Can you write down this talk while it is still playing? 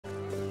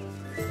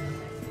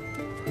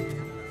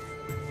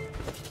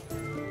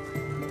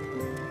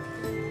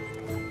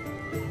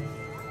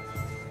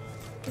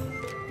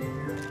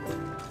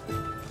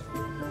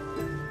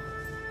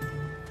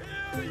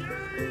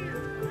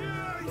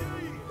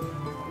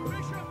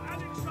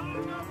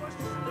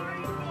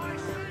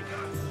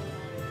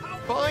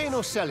Buying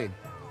or selling?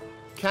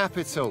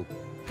 Capital.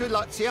 Good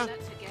luck to you.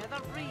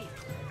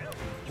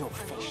 Your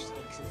fish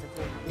stinks of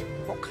the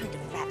world. What kind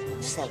of rat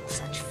would sell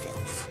such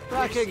filth?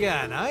 Back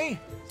again, eh?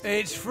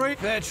 It's free.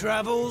 Fair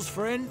travels,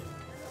 friend.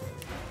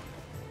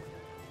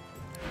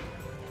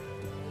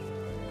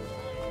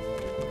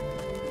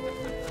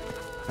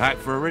 Back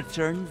for a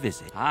return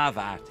visit. Have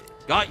at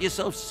it. Got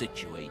yourself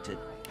situated.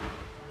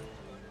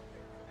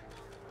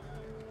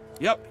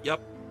 Yep.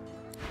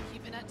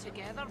 Keeping it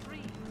together,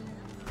 Bree.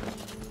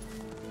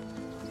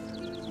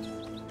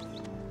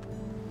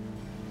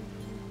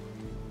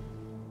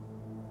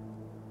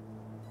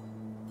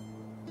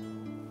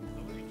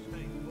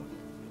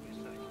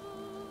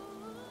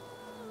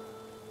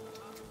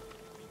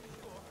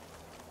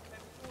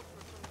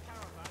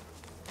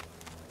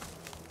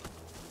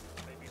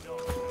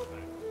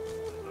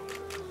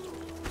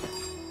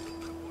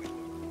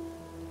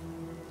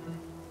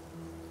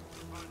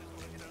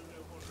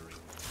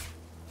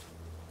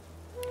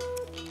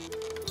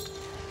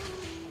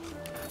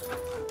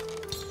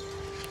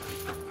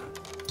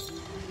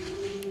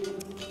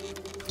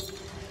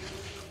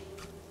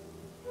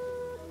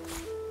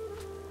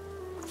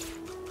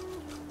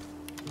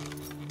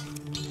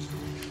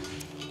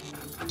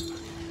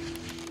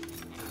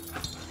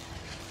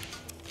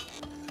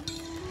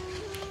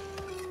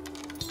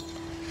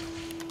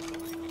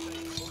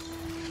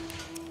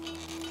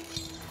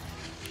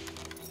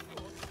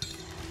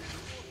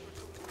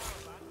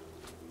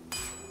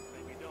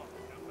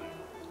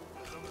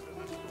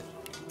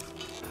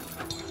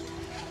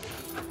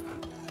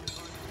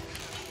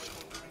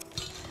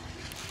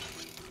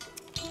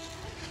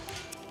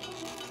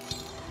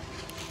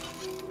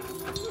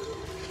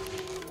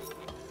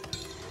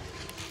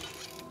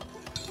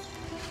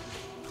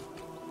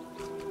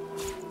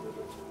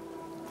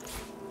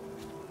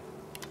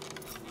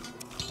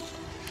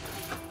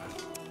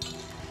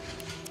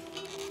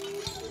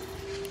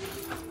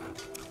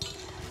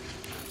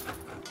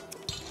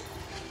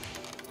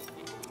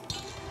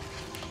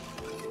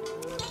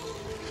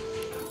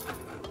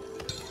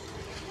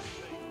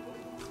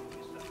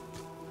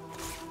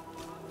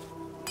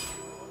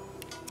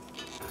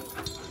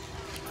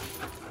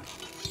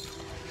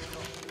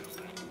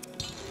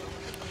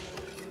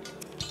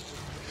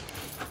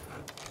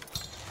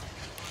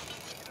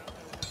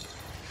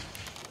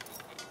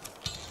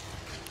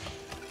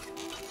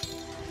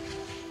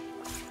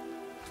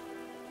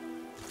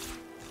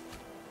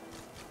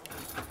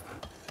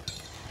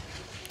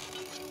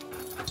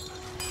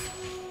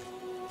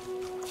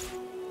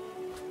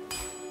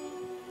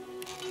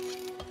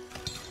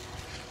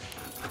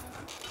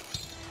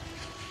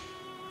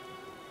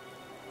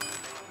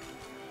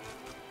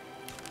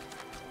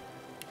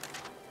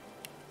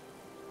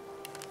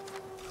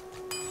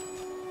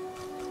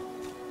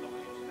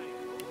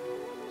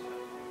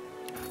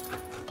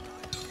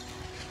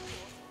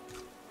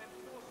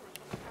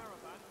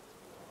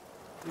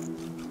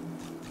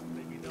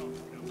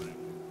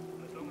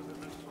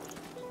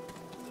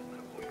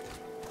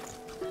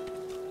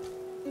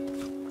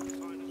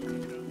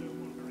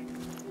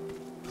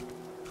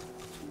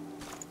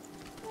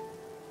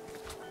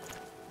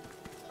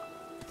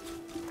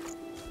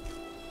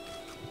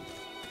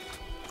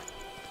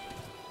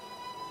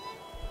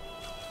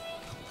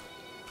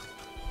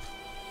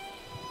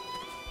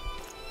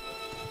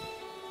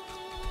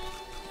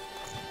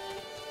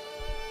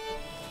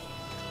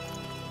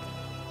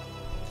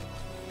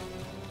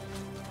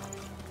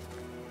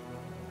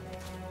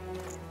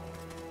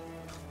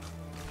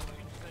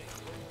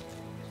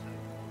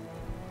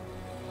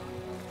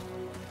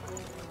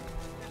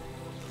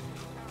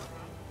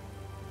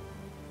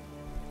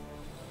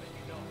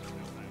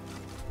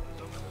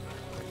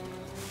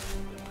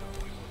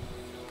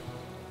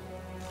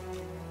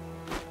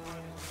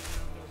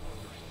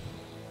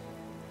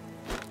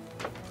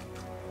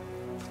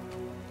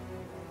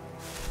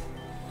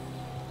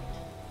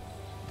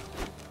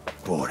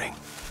 Boring.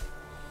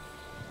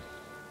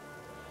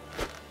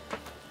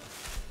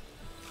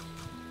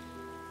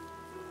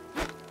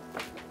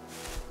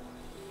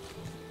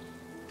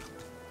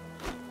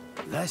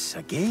 Less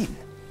again.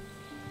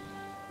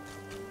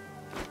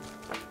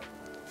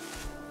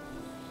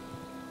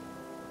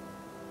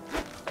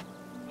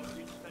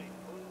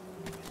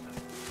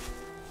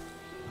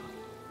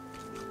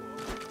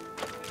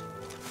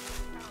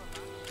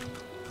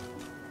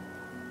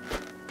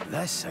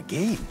 Less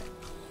again.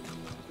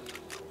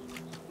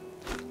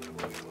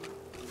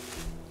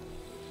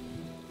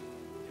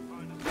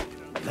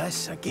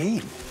 Less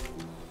again.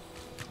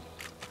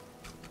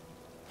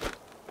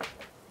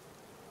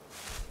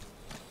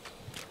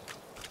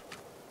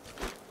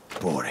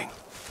 Boring.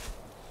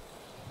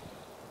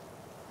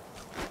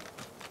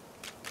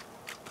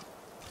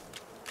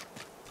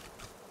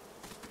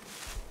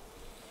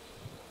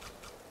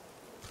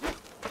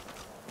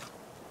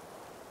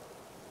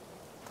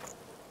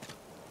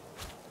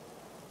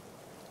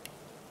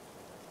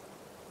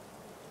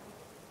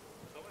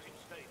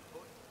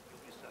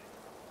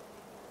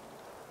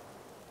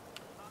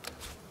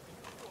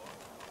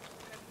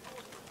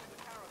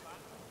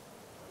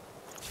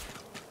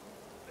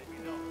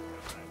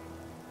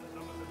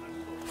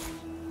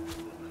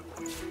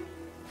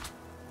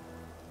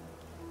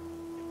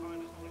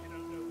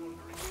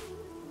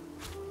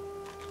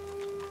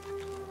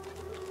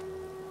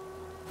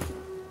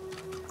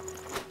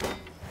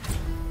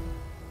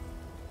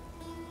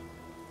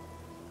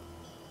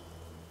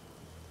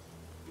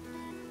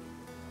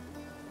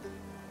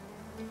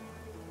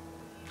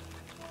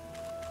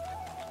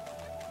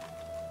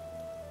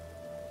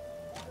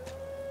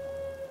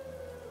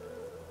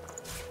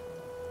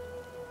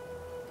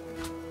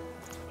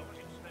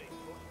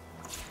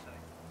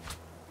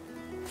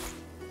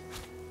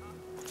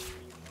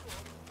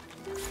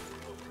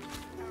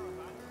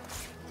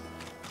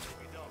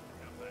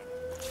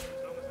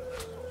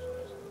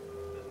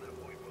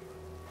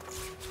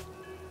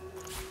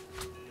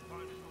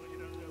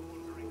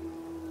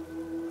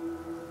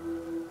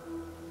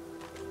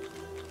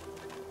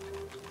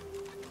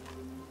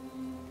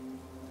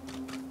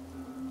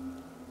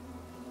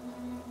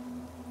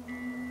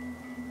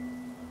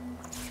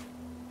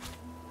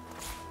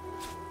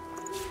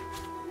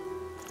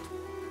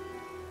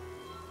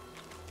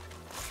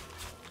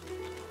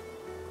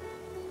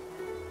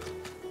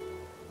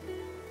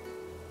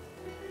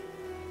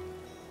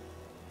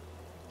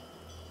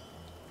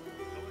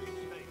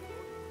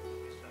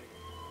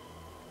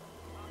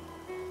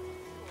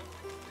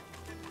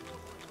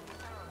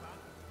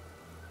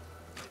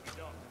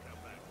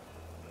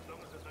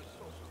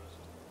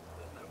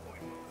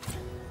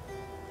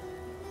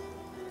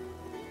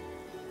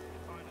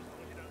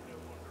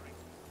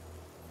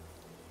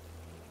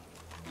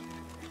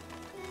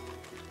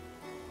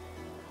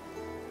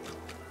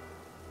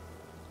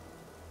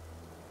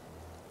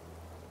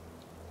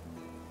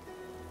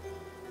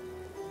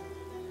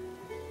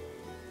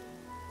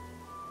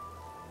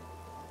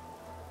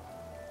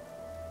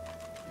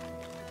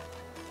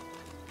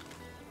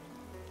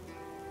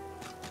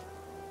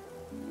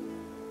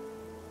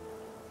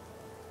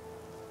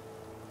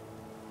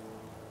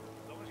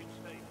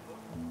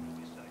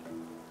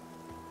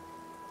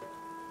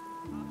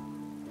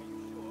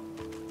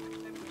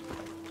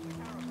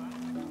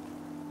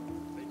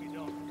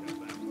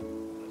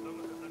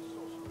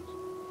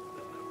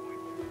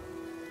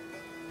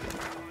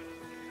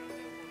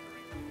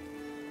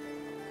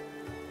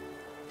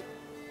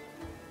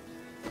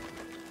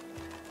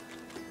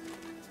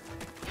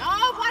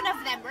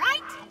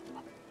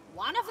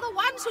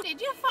 Did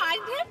you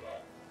find him?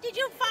 Did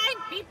you find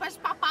Peepa's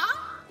papa?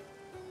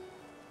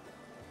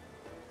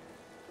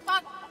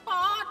 But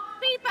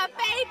Peepa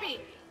baby!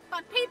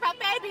 But Peepa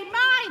baby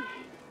mine!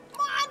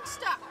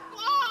 Monster!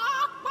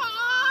 Bark,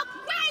 bark!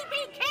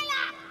 Baby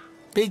killer!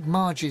 Big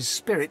Marge's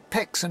spirit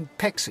pecks and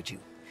pecks at you.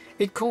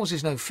 It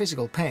causes no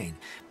physical pain,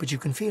 but you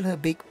can feel her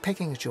beak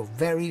pecking at your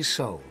very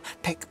soul.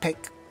 Peck,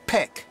 peck,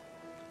 peck.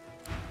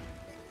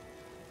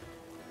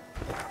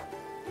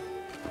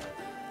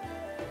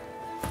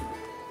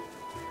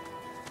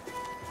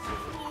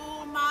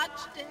 Too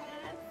much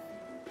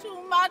death.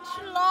 Too much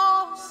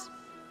loss.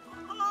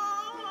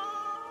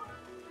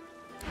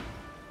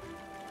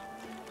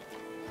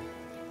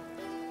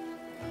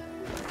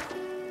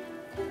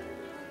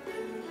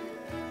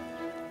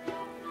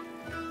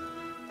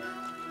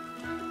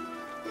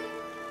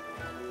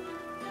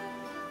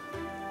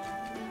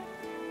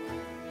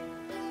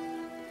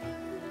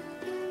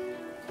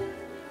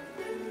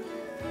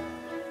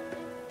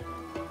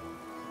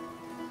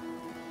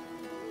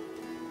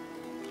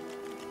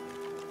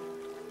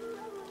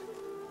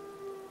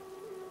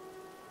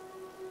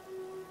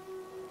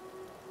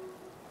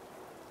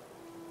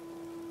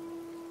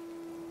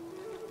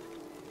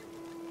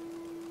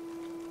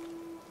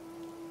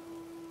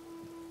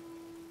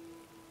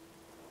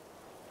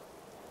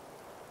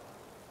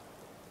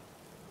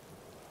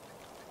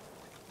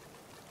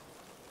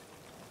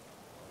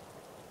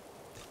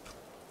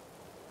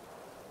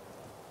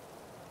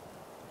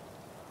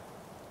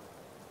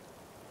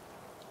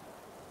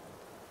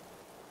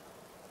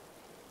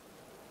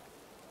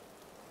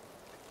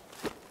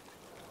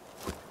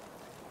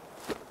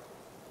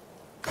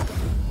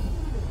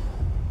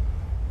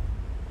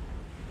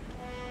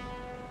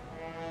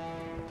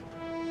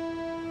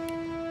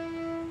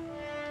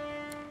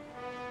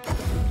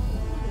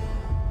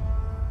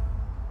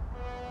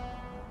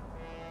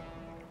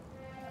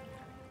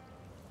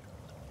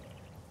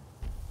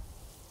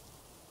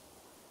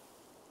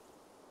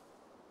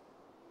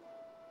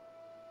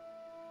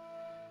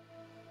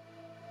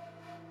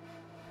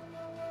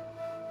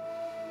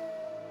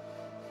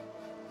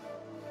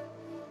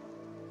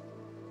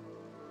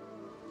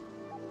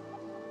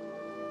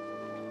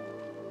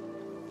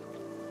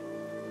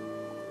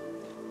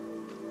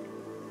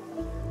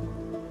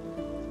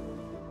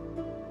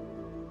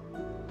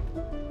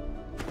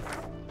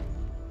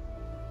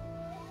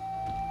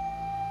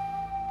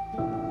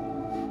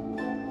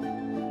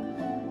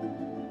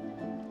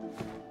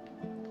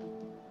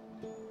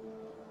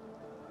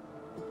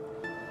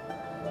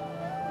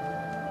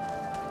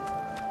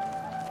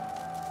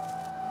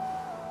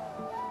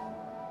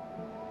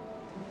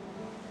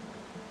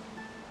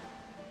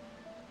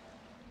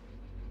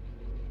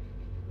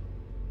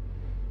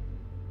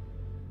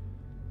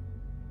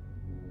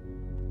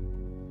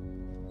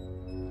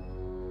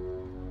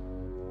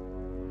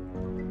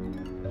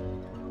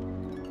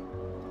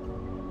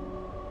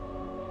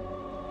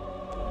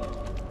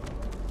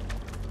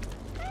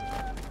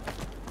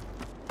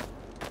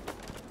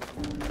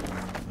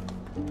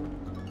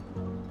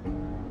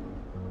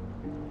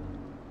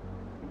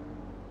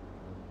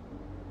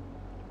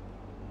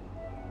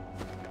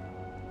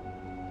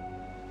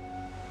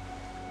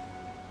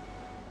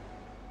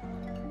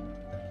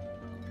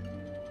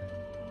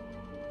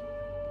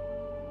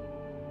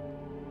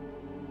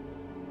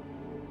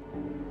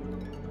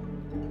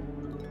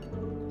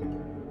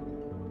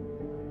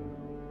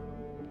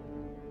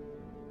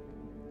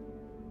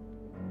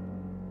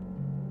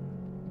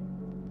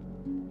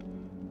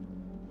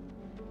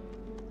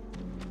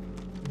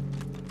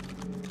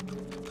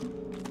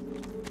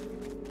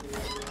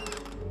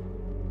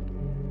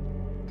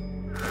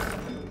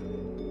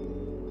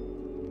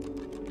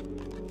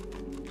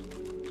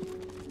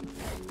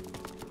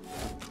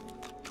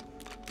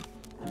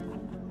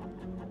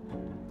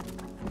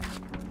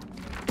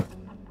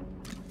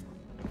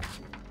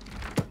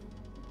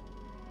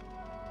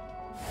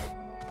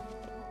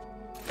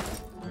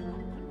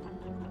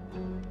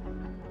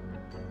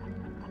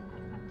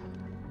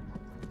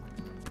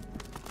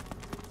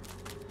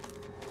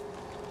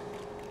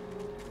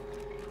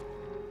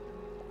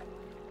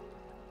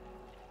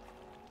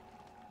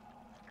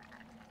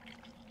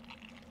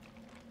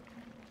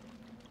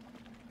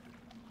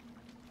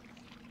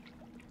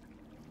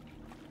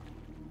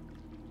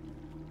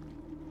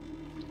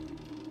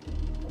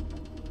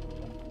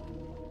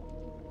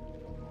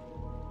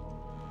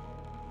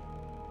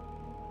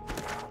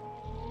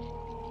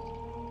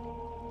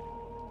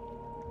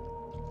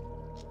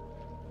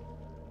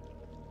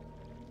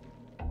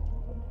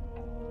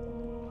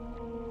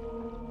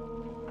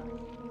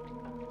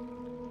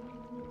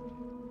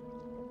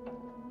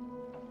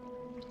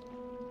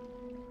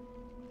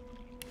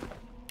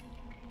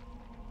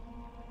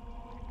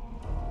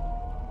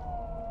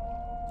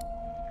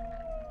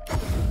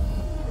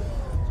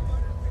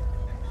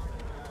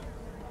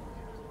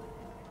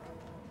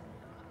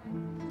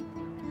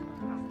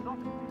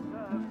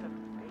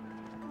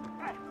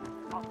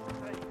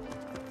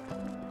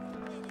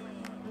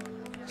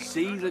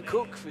 See the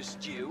cook for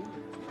stew,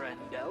 friend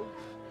elf?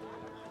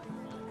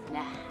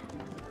 Nah.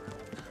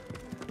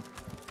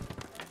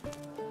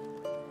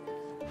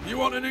 You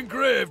want an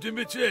engraved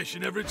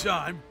invitation every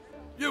time?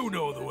 You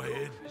know the way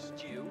in.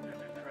 Stew,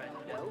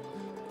 friendo.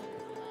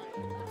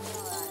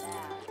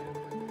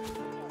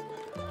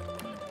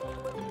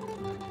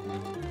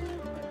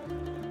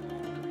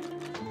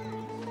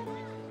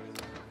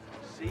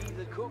 See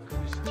the cook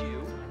for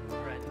stew,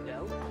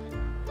 friendo.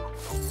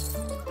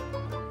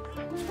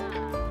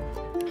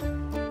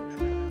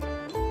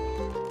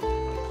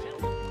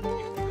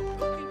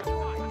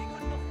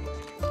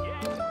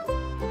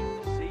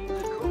 See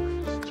the cook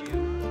for stew,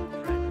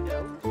 friendo.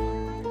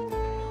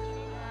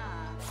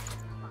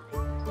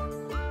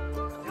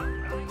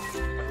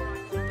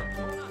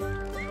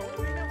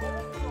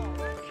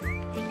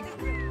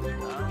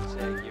 I'll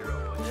take your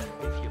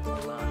order if you're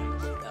polite. No.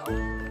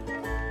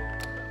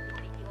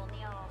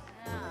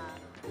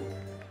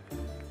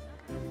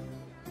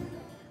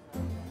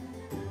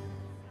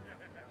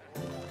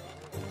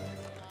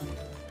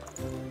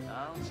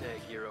 I'll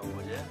take your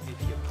order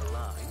if you're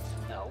polite.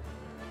 No.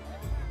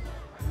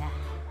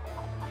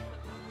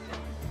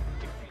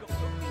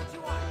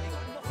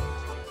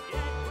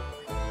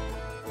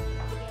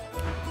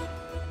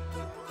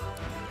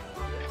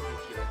 If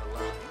you're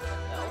polite.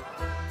 No.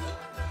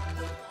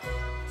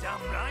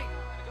 Damn right.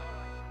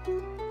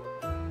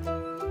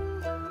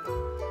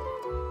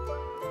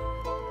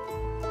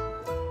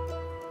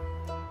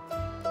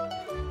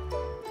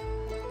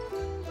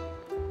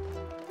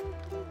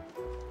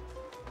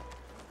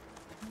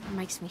 It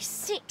makes me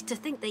sick to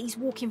think that he's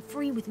walking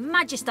free with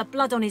Magister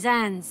blood on his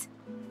hands.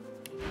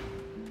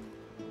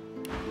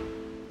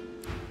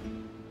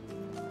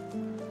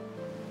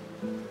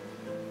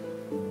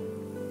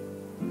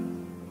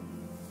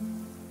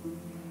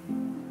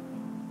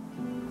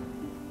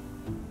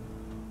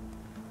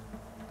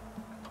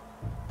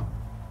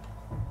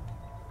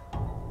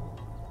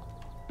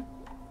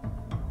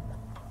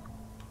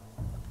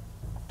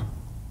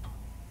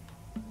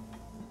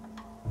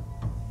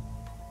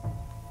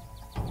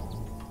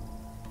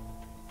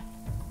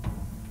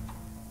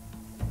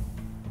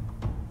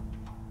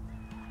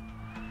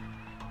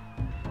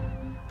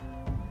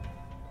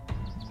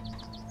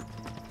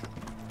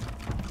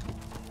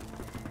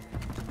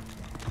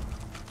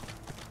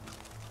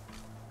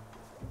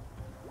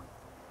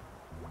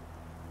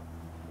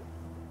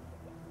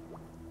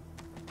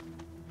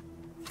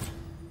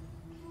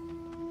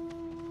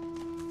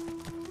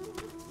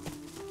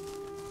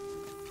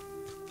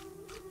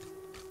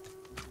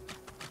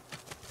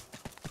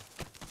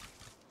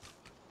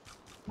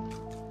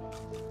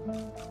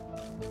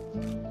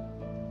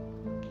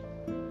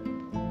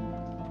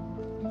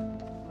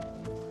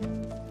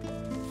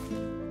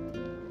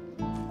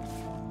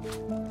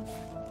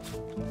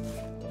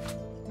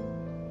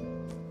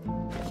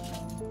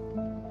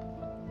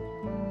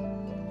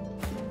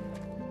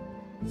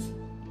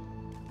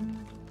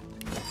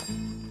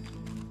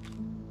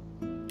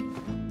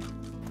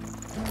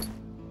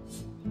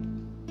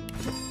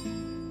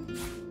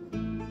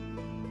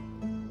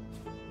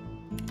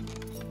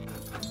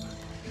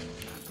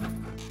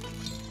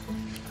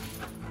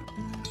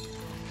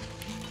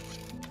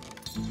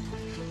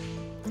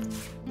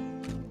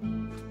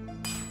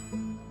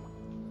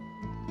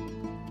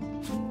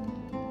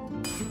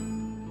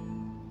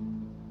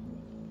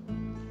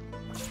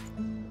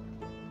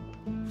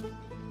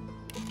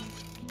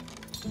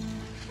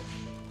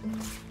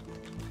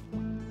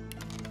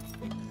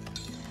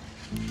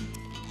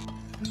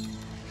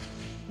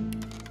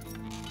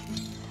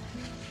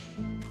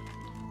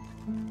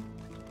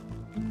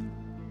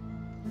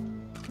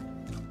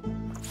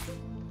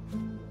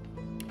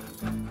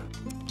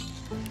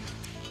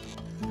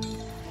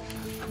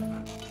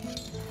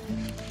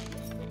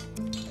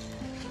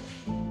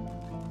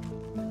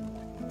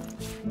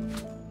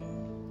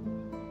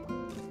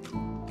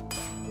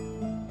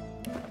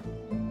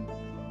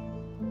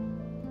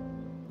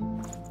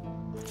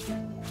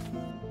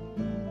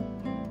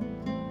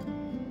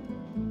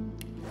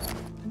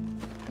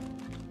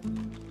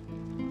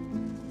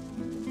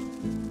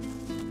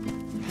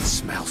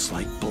 Smells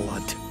like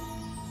blood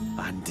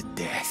and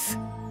death.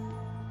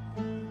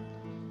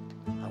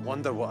 I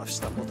wonder what I've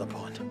stumbled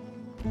upon.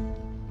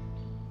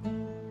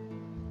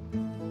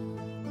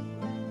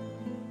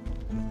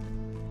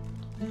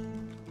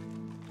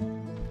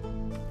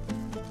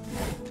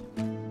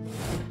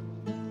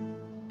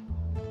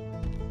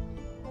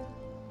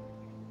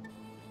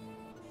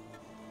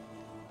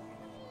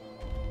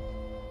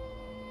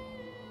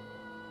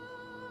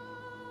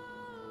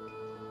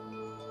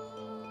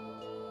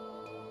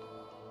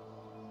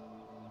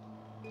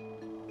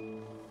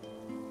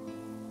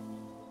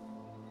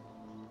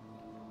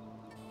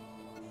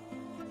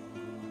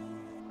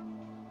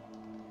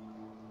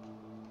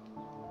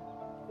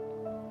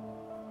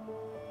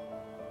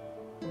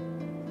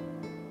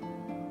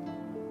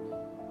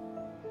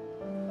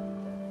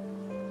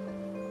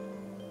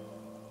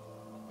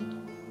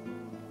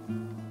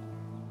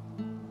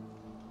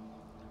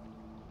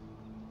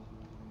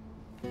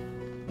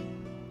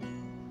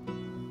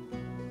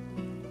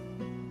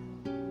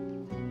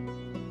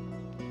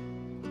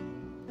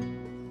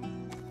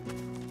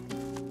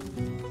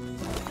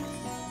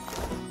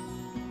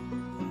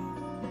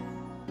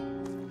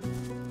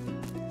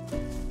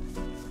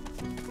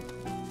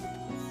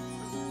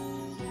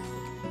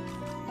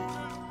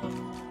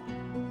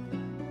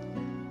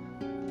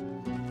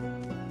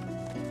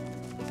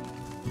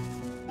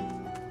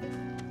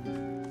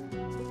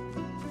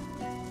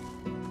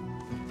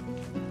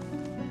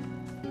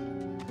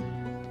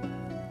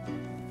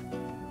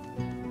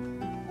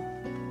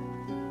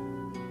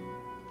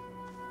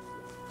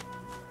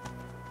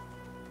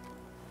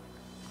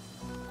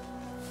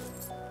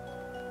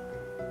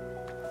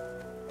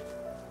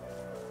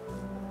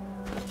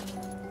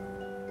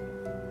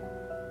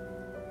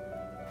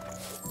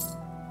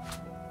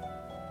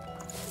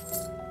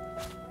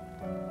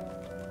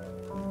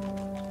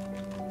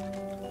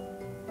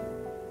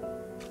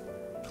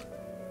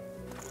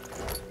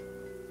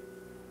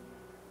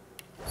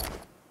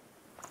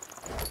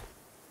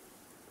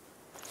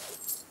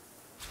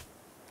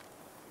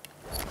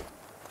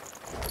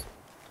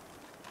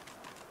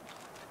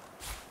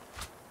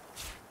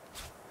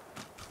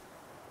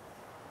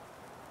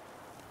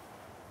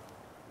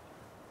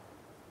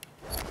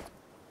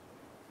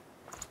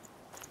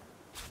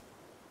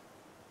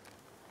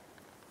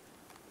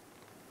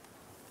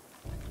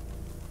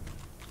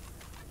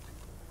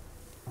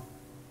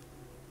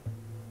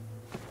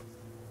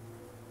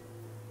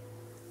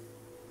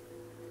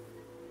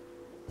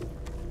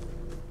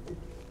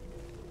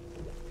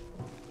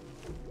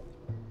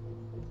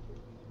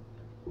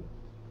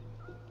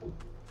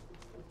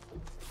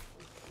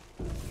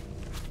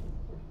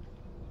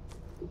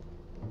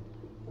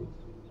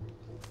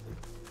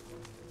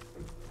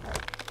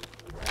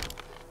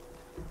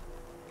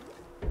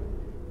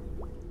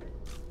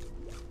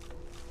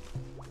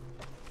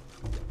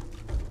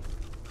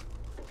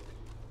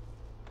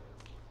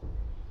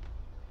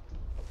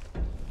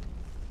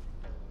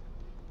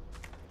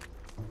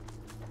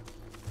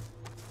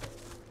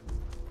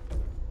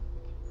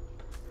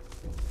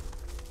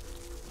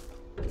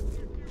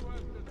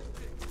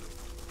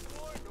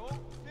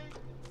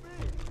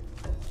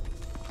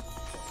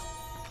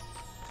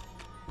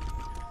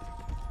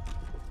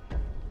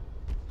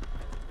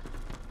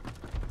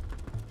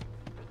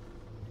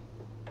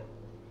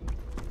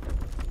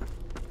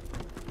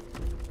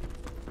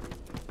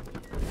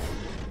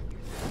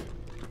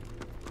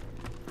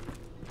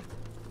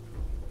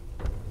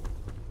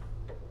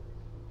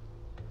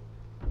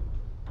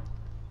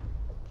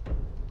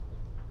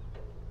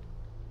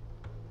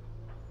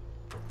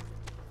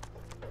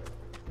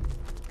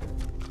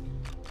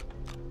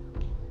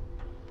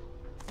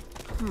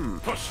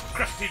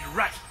 Puss-crusted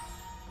rat!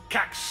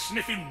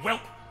 Cack-sniffing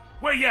whelp!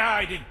 Where you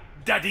hiding,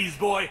 Daddy's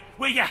boy?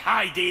 Where you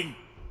hiding?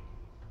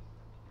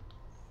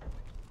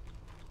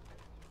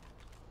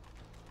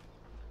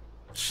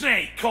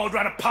 Snake crawled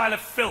round a pile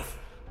of filth,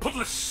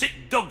 puddle of sick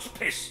dog's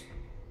piss.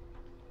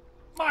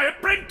 My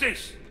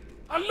apprentice!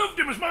 I loved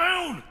him as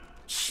my own!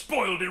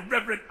 Spoiled,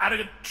 irreverent,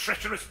 arrogant,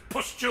 treacherous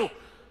pustule!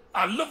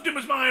 I loved him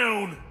as my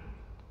own!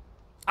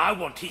 I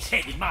want his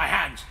head in my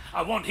hands.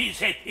 I want his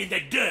head in the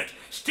dirt,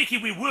 sticky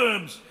with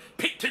worms,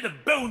 picked to the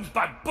bones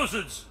by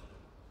buzzards.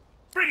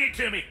 Bring it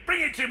to me!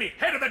 Bring it to me!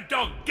 Head of the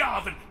dog,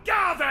 Garvin!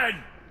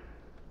 Garvin!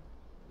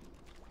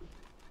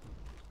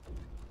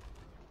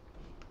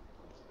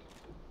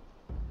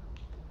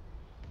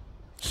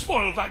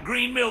 Spoiled like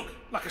green milk,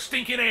 like a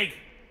stinking egg.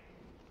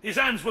 His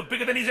hands were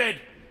bigger than his head.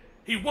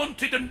 He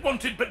wanted and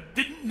wanted, but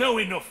didn't know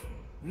enough.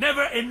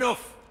 Never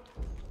enough.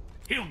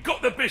 He'll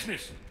got the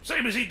business,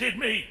 same as he did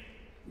me.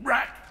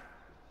 Rat,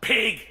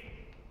 pig,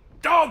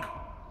 dog.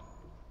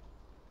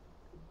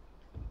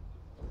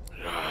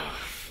 Ugh.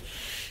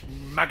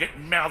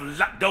 Maggot-mouthed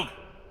lapdog,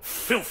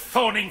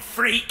 filth-thorning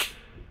freak.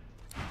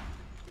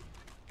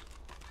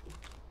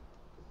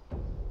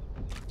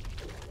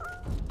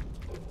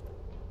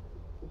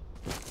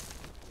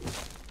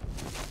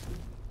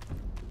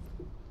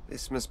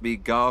 This must be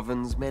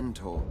Garvin's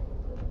mentor.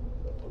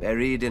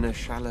 Buried in a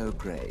shallow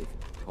grave,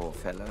 poor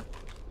fellow.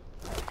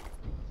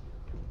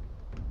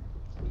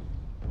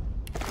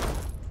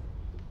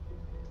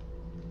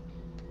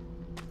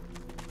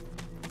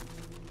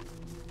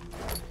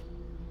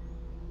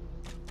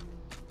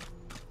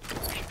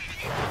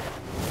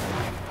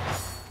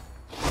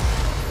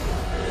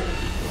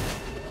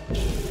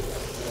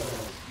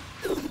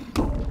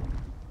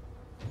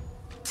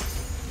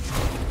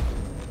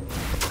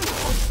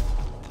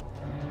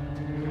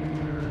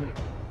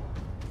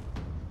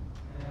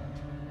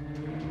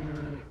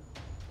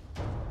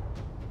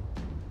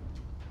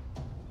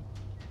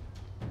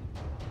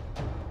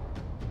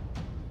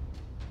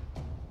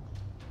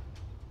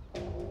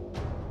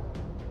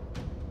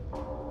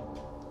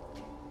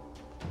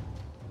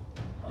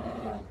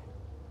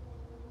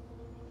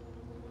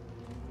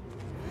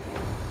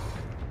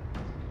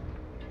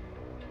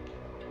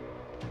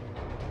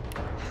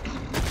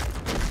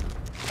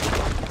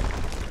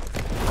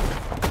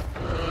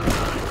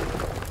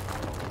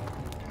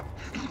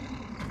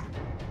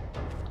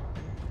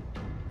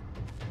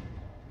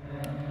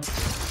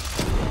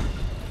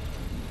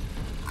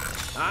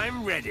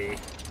 I'm ready.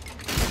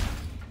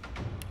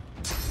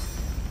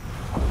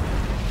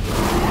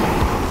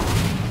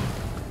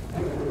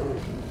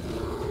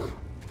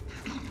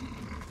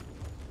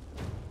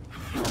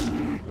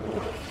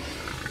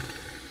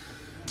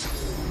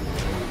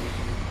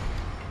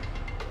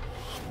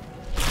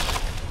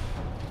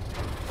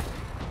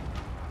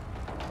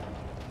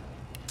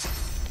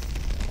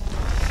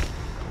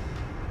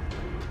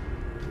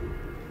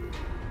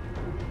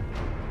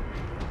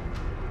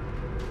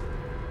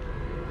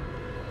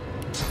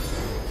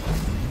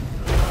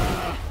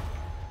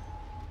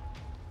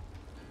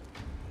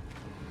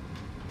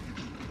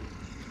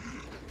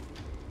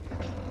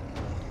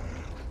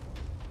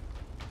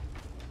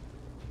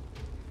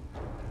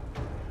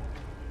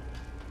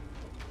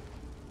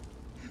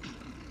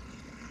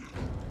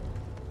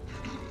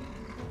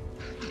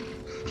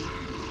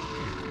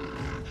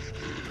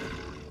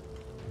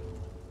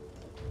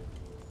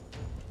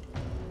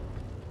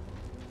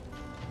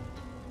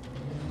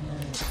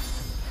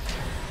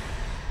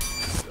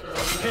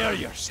 Prepare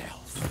yourself.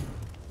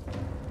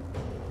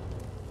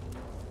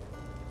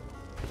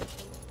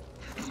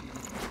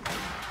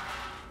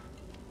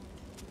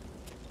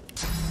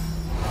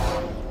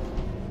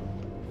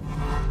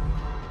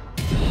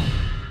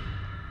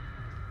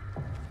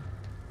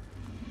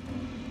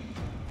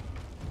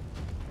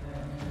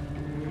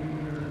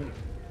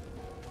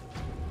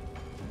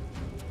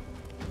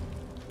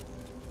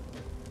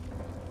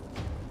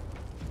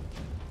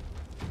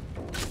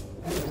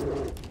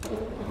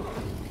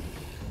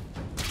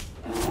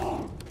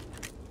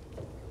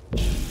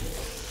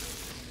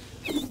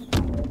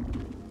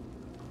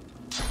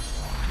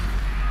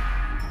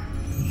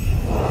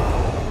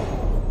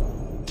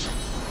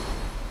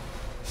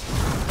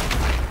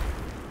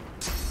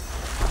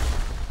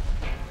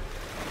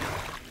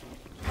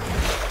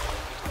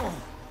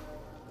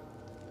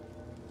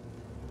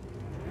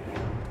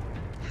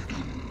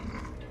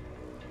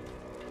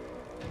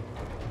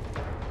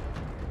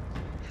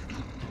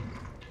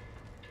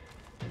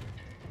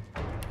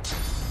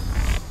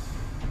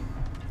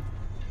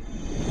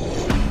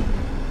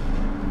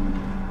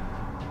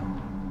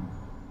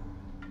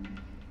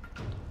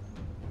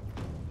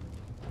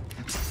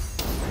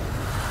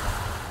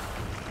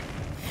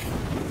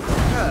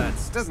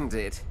 Doesn't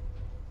it?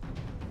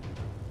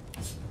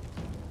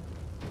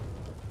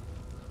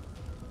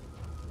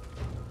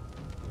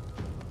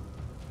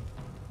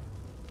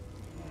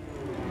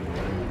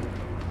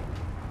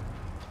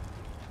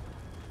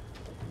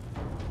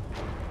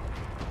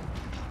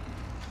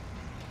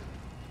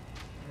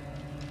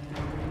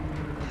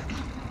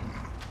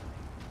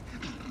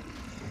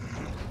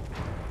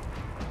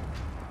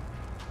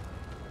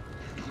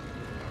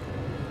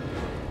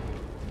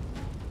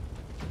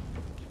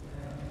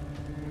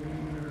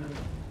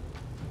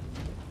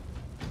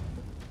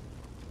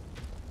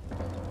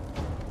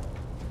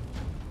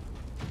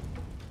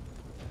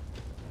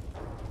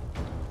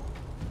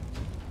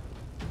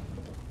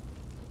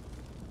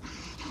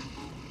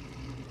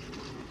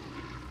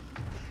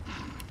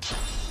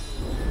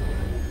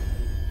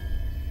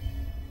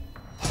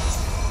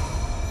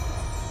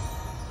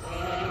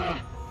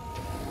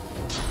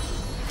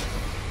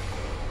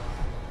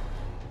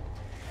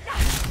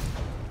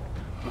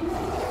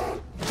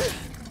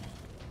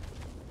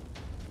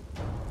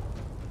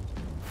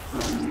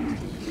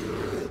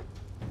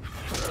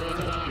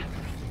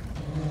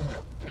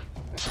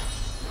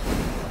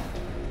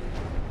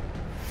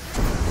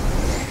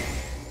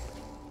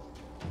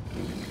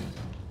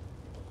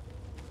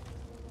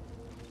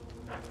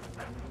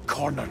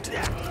 Cornered.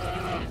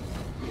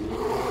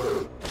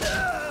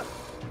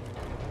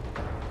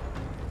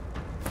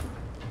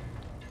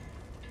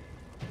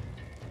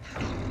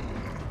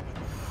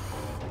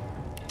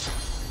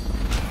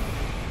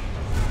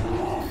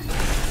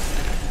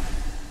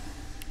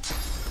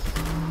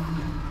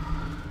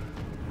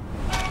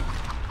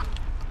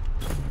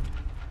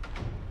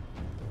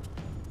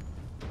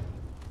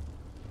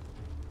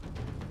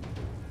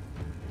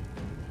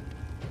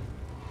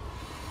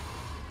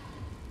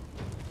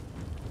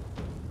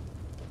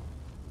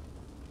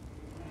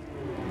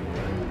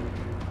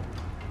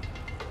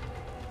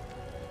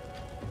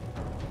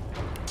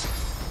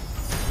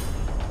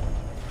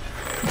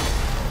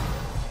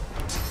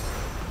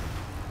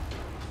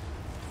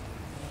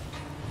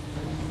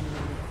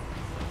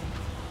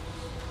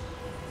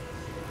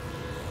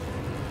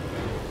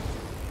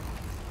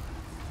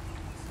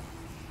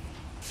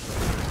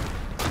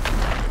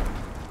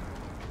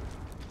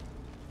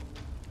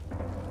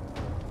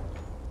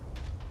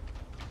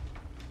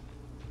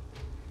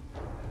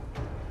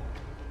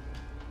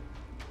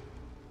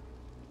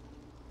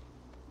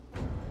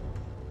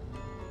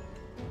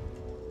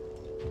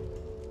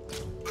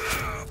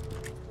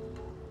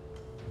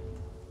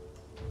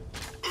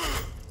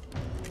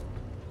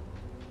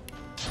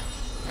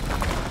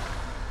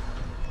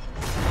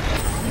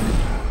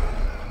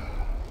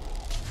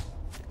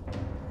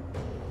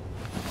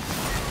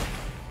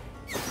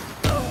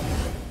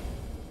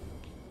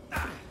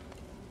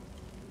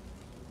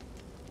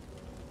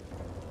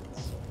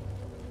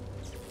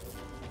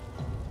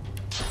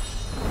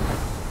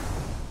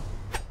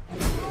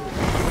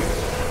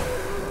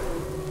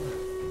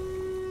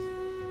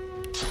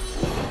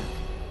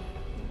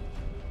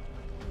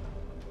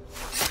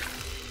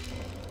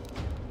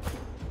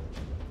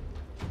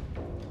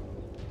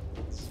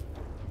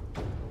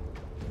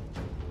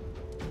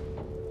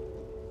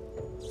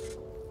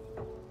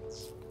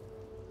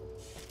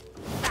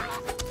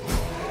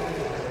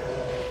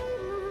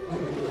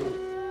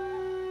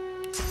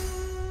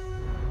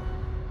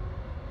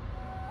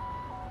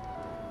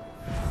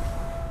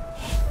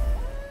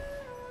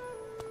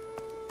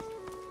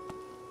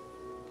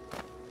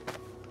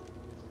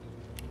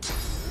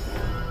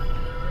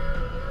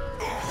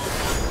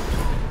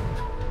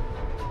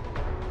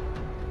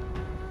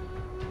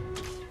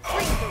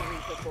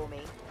 For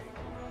me.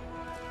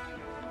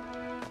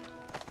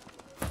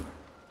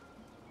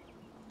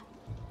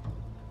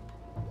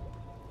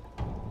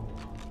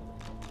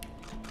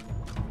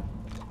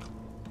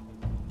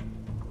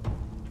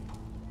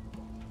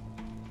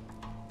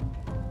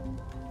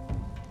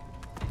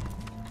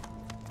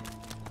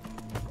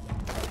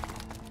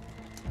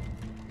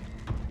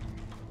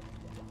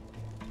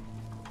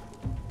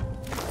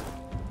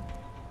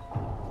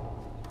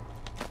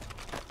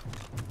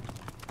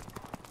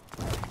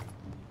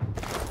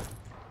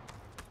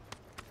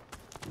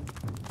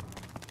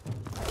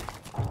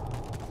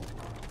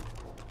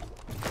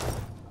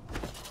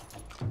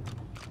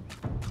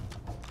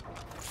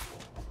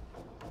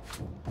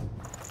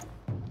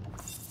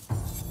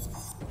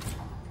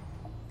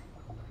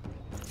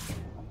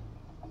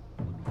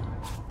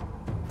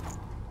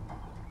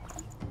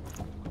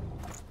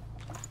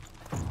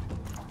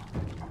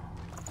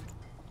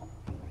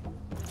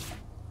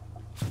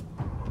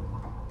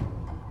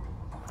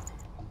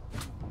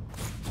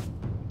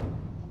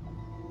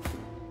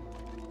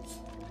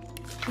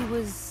 He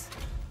was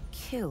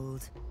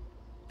killed,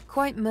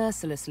 quite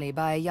mercilessly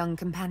by a young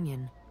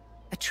companion,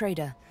 a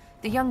trader.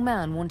 The young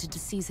man wanted to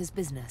seize his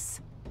business.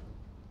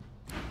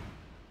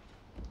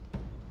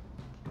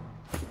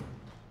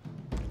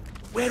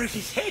 Where is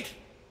his head?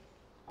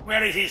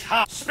 Where is his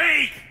heart?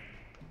 Speak!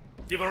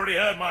 You've already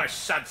heard my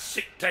sad,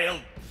 sick tale.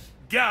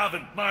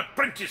 Garvin, my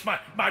apprentice,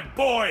 my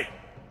boy.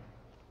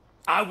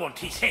 I want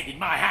his head in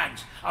my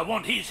hands. I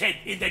want his head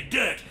in the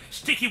dirt,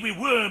 sticky with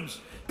worms,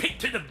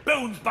 picked to the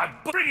bones by...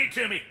 Bring it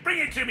to me! Bring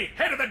it to me!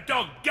 Head of the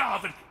dog,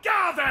 Garvin!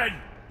 Garvin!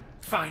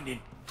 Find him.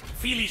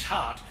 Feel his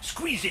heart.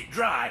 Squeeze it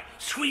dry.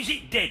 Squeeze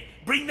it dead.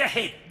 Bring the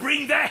head.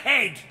 Bring the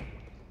head!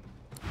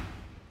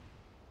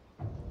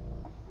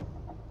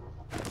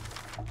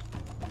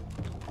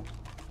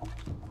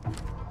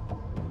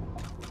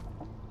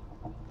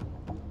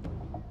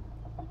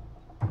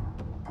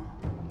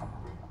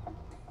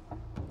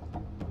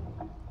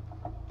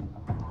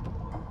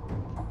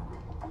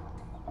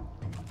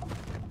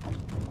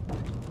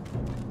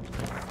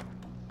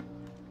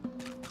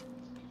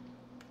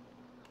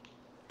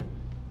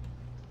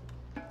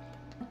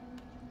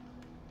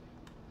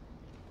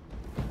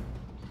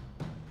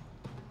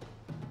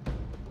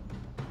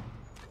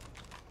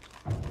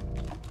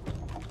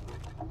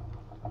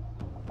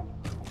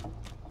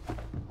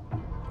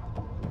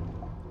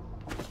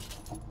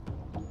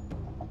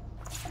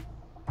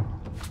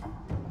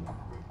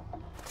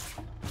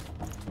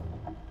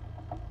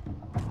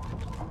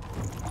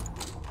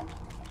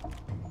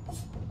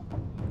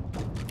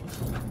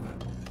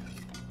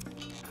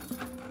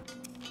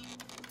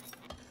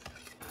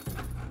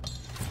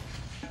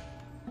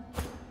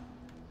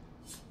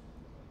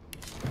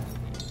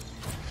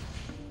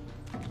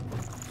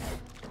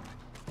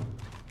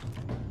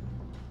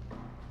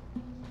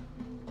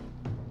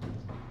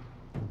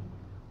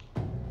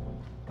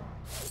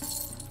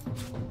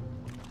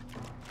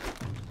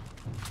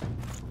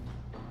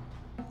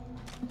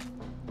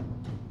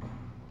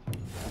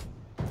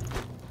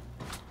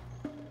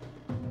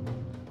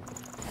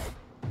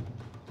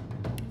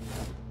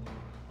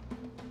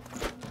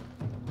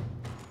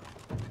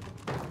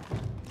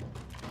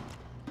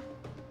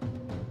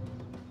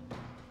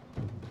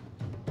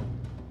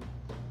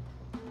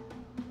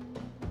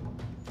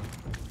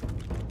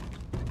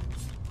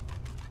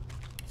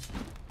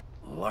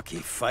 Lucky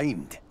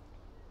find.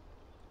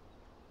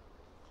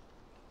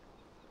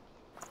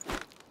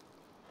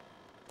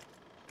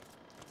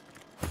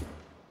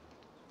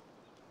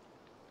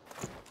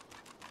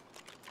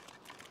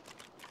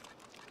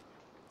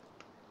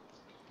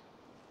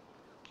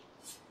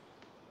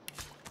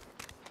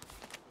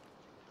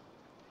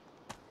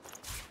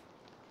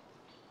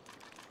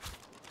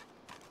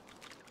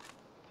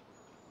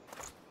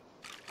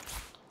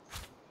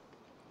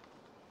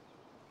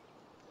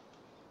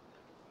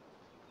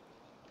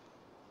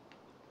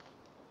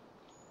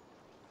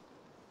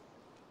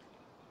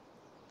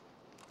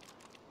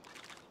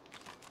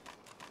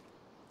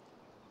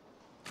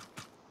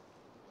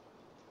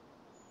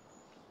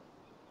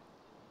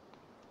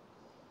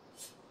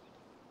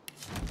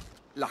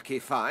 Lucky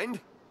find.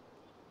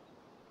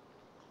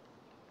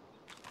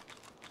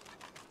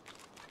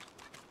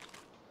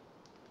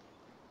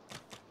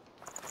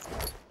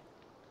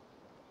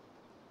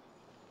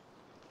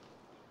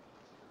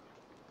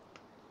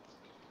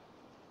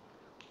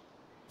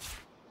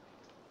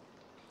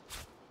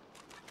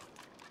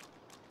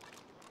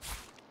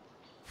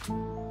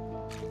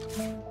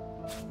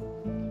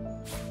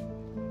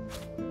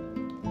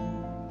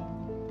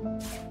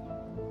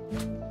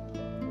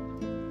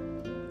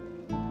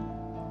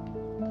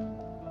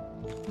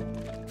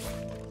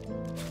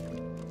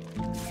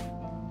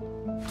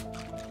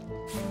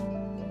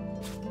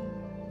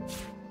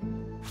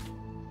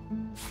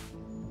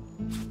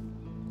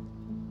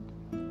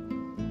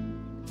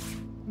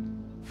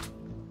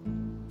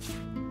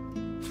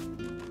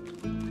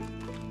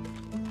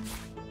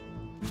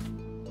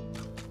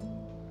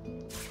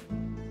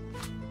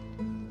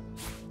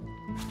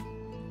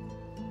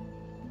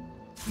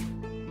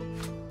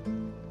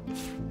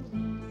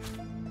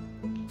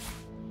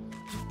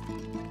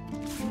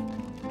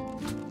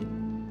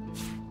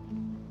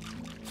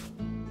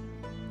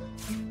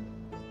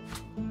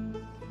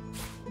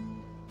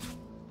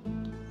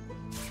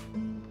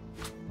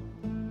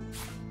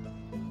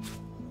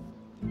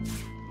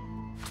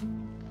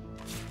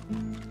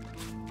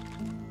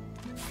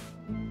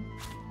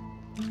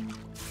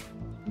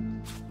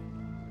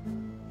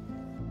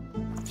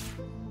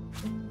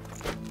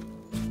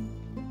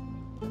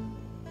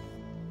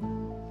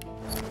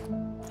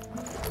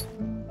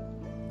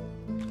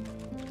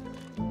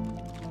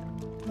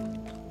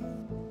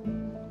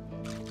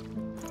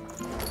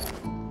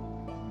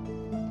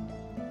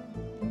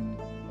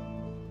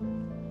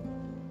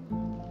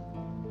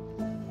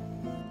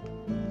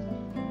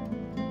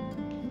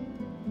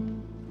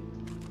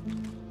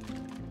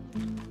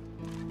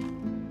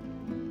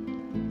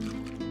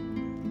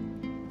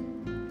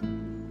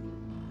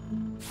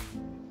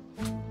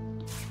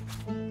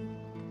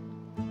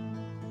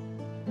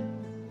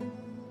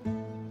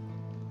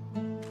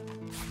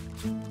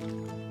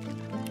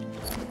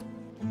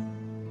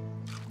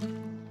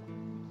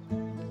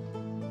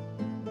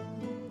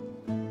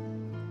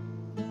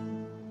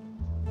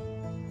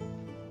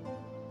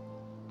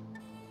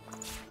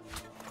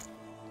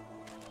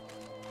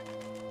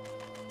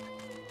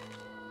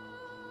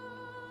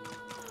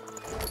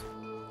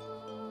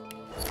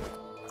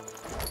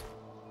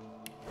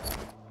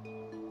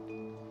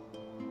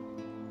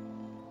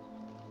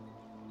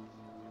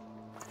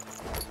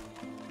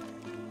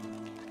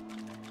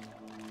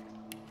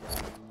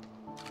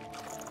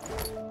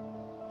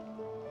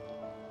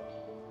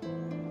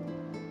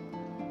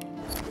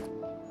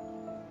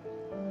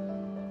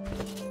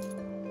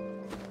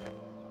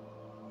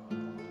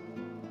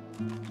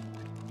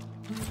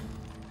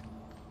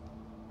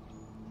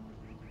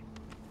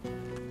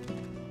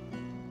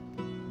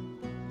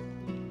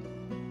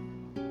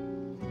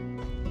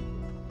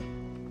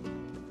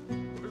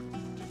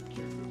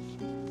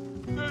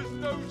 There's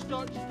no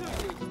such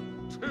thing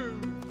as too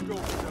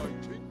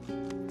dominating.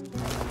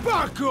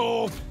 Back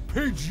off,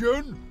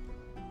 pigeon!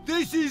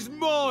 This is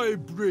my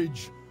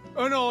bridge,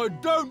 and I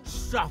don't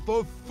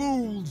suffer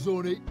fools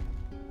on it.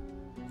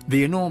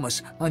 The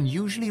enormous,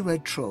 unusually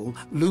red troll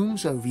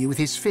looms over you with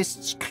his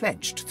fists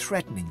clenched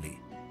threateningly.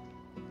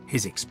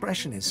 His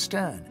expression is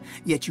stern,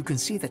 yet you can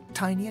see the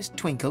tiniest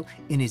twinkle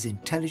in his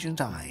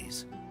intelligent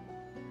eyes.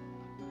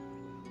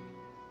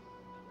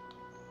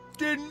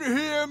 Didn't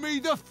hear me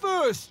the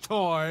first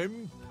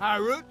time,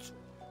 parrot?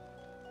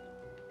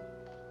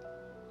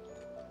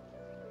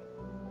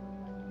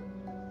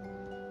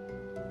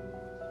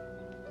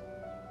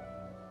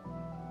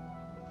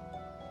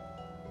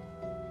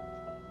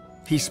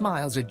 He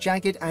smiles a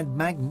jagged and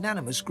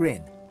magnanimous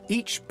grin.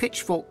 Each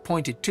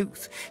pitchfork-pointed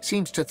tooth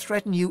seems to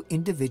threaten you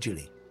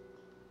individually.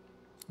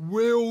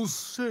 We'll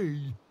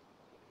see.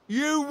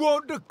 You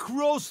want to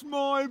cross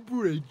my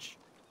bridge?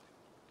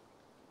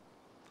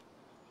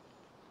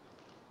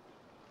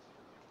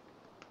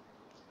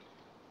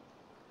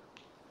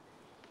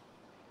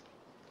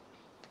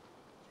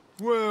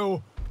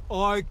 Well,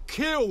 I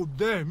killed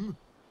them.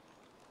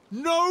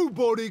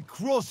 Nobody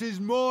crosses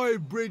my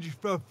bridge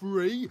for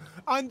free,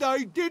 and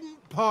they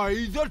didn't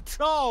pay the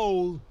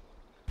toll.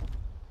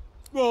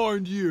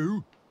 Mind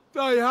you,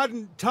 they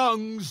hadn't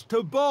tongues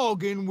to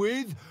bargain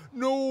with,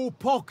 nor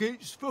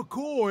pockets for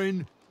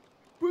coin.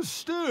 But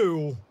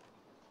still,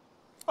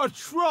 a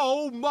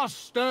troll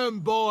must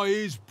stand by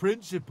his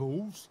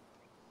principles.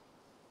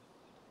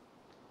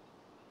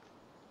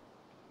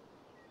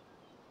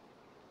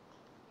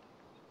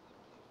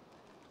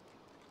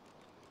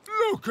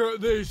 Look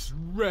at this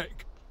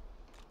wreck.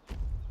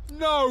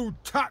 No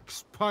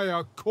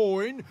taxpayer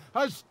coin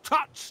has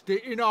touched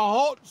it in a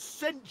hot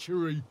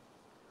century.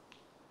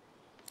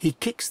 He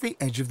kicks the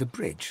edge of the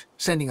bridge,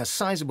 sending a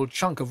sizable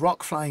chunk of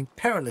rock flying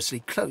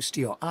perilously close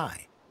to your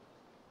eye.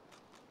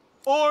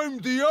 I'm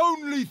the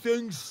only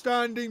thing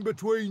standing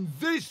between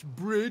this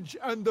bridge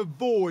and the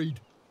void.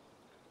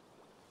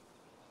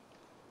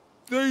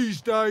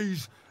 These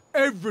days,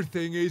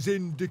 everything is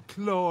in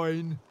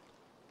decline.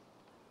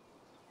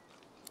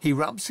 He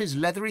rubs his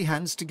leathery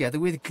hands together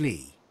with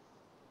glee.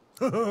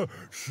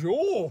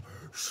 Sure.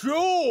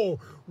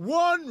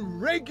 One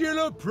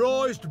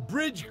regular-priced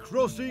bridge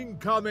crossing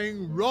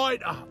coming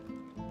right up.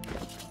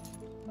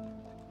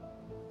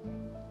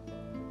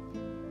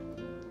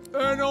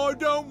 And I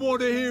don't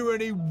want to hear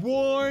any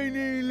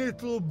whiny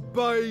little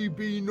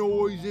baby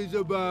noises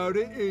about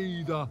it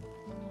either.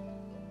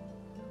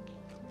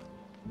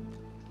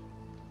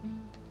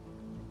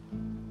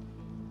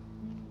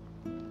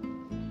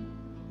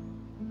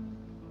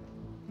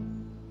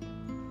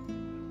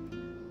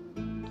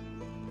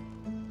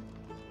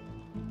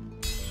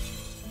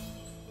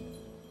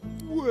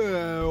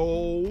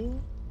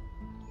 Well,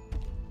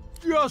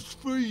 just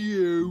for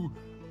you,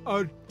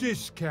 a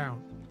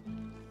discount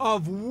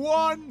of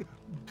 1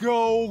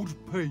 gold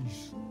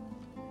piece.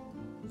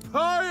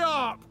 Pay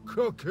up,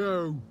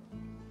 cuckoo!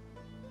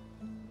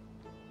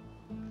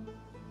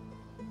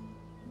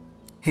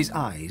 His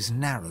eyes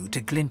narrow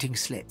to glinting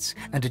slits,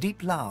 and a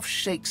deep laugh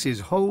shakes his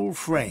whole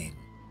frame.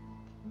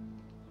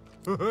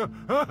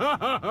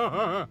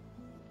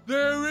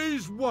 There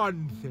is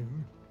one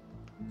thing.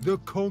 The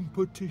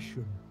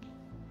competition.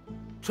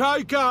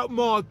 Take up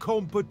my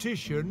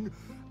competition,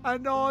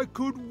 and I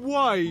could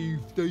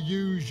waive the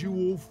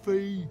usual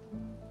fee.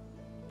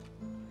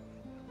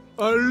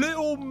 A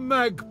little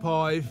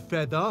magpie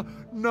feather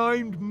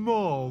named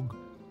Mog.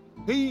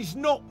 He's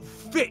not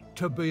fit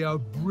to be a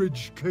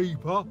bridge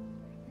keeper.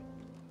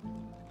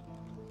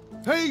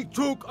 He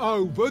took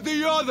over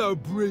the other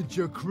bridge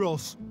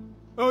across,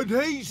 and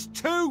he's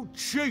too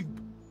cheap.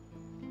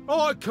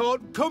 I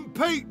can't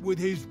compete with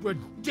his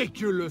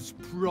ridiculous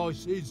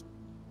prices.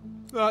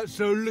 That's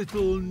a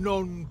little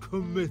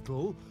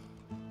non-committal,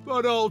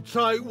 but I'll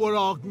take what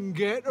I can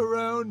get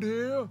around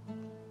here.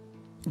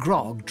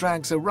 Grog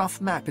drags a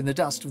rough map in the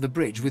dust of the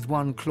bridge with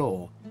one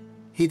claw.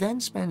 He then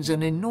spends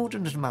an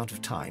inordinate amount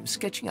of time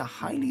sketching a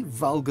highly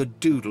vulgar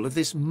doodle of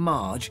this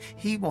Marge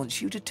he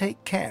wants you to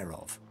take care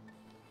of.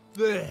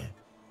 There.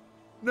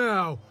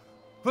 Now,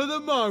 for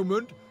the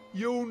moment,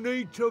 you'll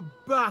need to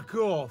back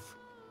off.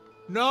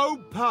 No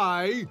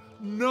pay,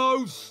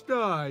 no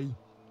stay.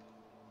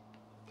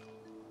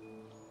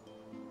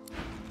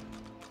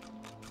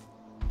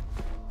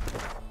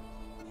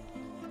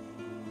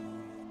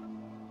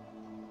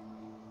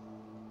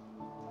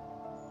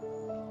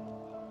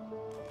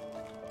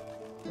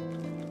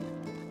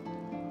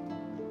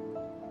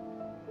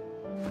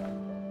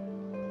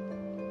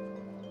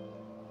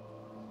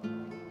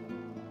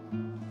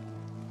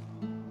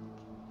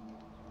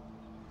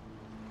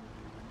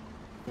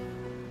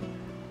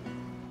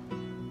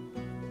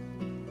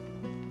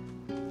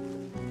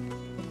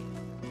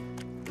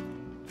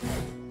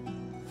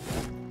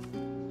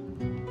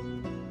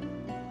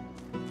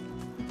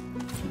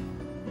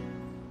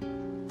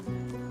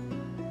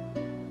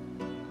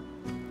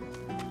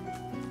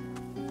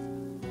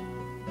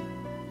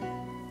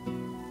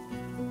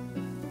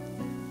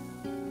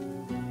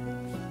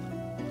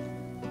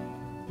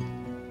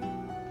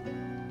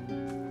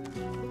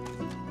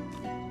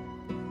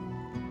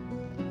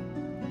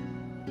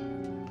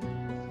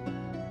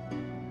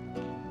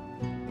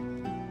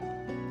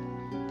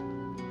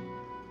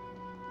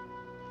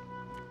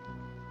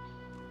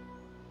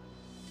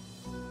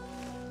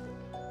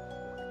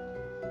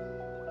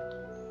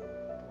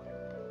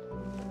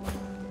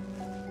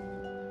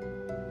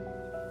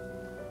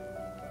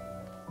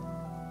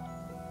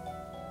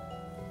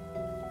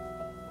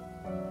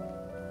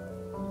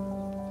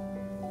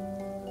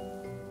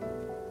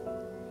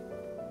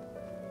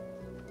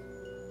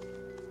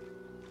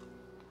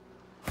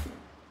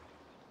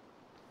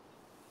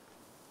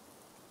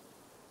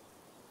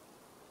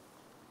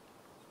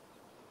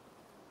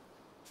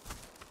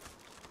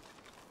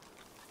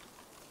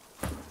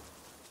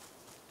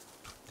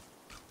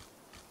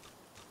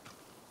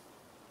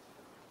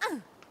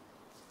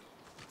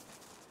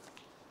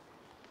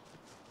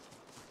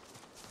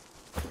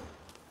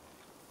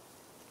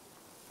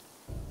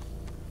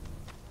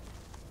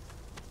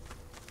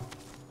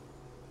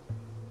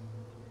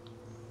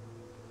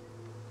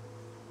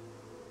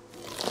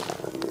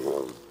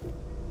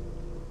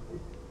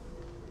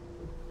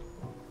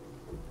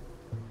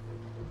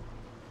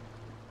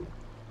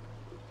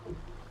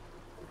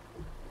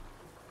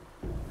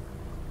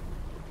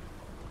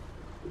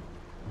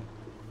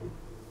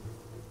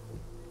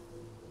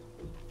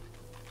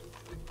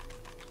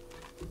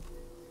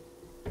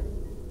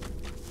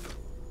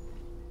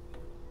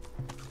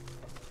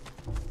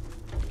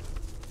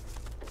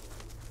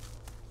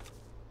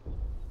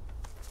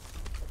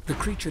 The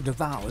creature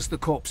devours the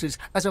corpses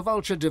as a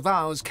vulture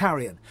devours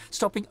carrion,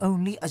 stopping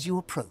only as you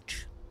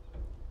approach.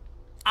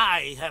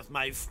 I have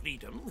my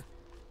freedom.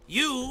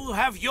 You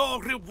have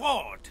your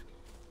reward.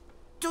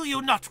 Do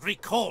you not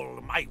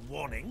recall my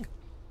warning?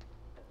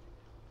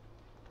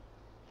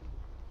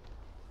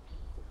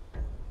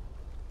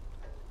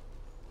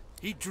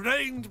 He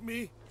drained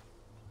me.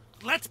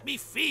 Let me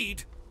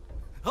feed.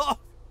 Oh,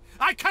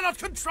 I cannot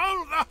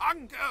control the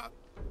hunger.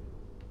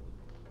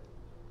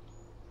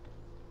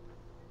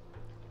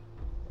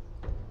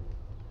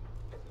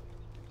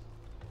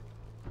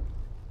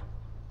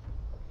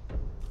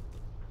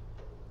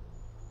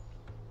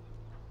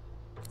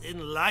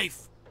 In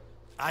life,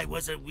 I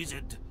was a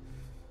wizard.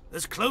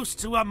 As close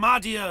to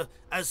Amadia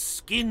as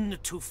skin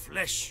to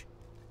flesh.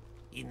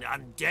 In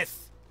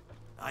undeath,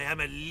 I am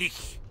a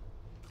lich.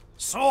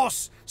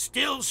 Source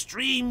still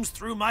streams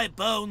through my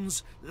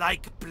bones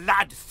like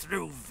blood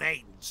through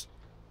veins.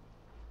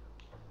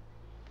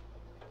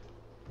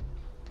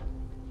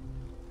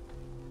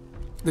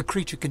 The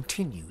creature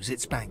continues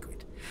its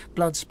banquet.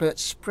 Blood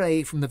spurts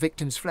spray from the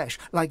victim's flesh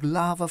like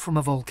lava from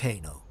a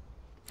volcano.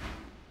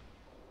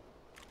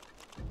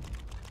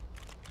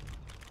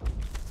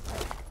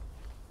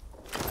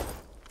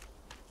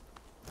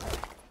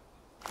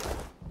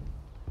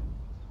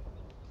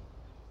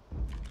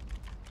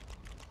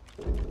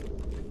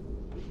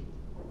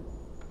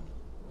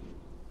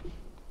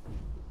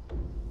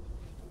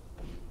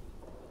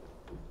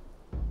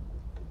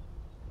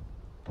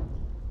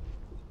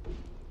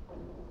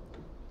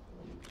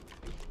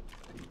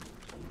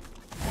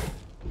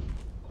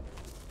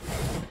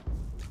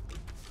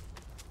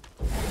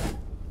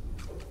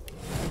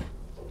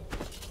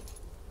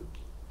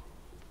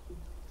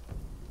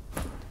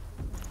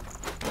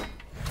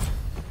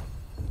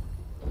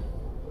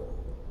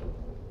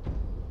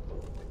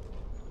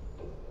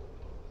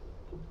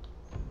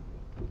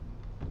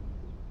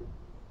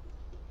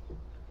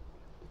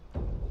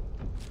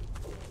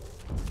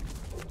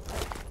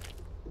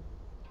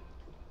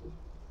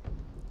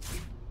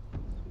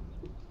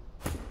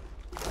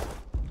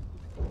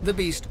 The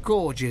beast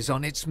gorges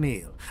on its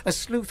meal. A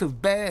sleuth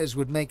of bears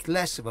would make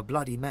less of a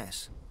bloody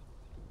mess.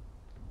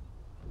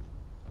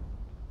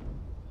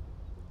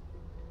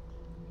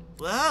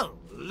 Well,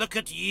 look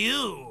at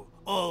you,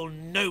 all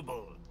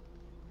noble.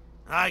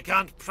 I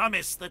can't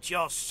promise that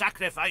your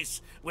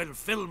sacrifice will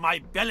fill my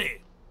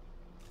belly.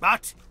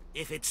 But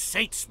if it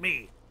sates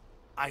me,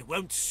 I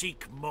won't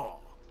seek more.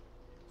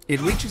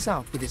 It reaches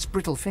out with its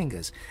brittle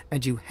fingers,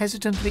 and you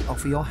hesitantly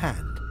offer your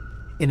hand.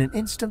 In an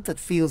instant that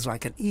feels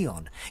like an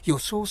eon, your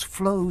source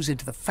flows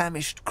into the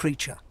famished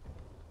creature.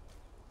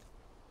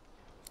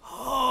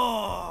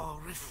 Oh,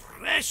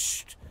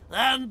 refreshed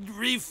and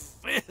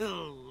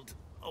refilled.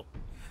 Oh,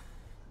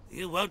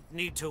 you won't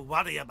need to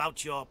worry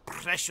about your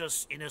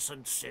precious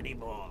innocence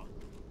anymore.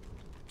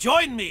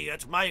 Join me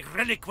at my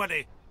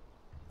reliquary.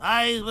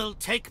 I will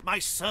take my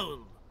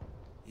soul.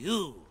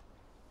 You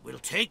will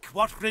take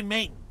what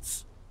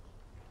remains.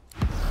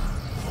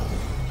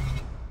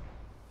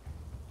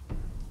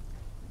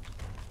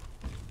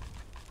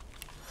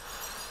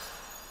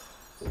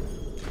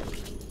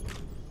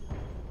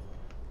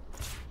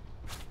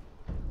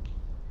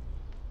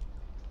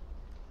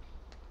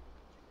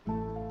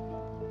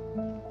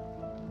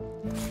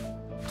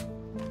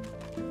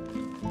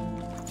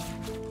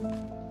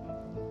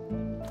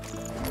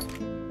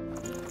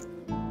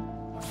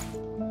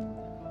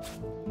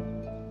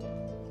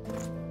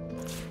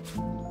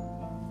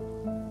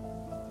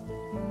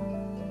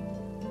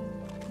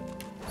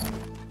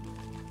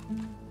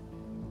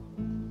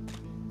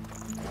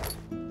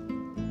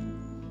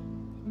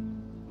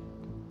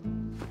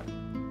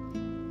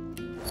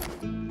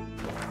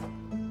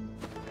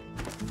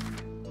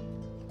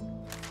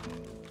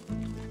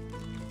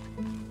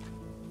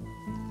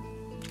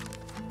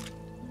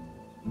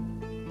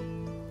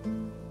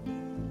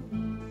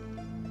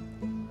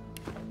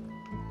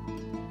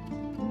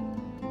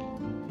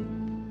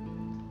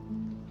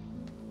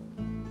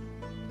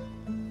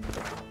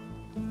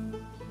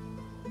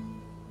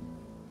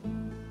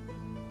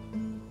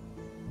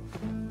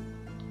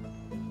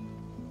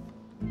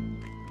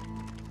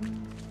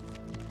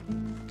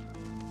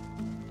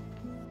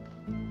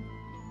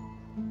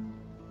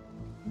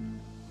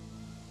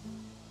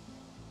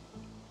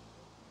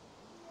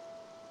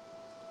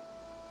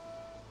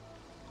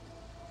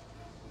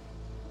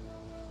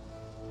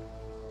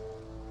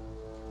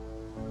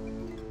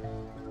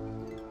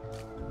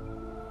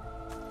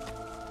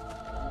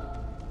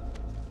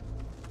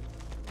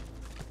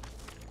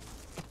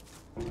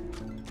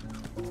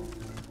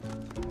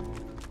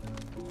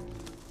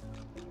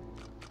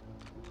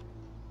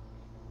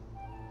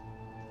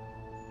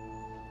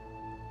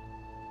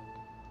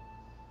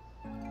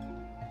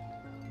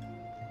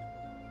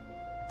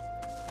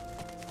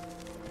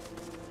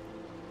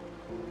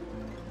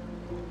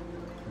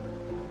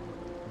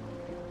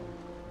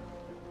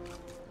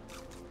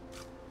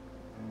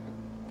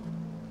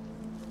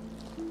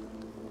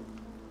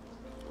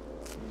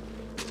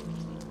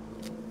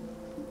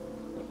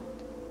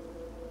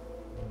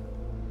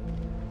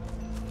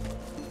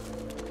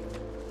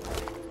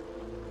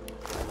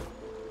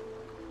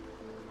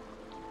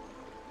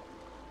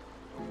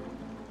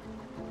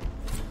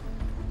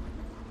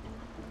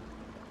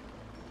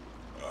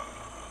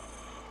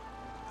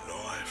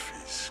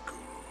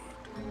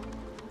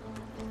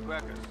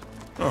 workers.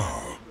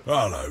 Oh,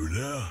 hello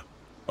there.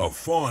 A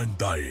fine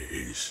day it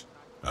is.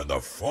 And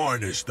the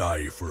finest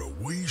day for a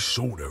wee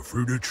saunter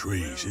through the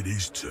trees it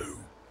is too.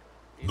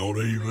 Not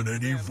even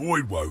any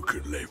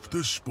voidwoken left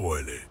to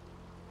spoil it.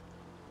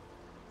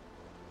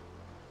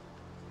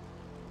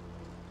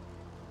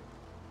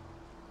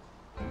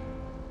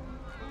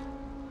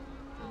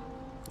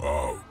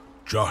 Oh,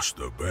 just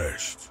the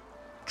best.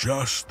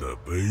 Just the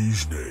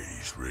bee's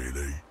knees,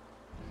 really.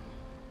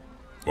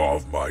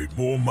 I've made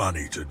more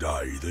money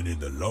today than in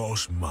the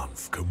last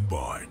month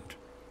combined,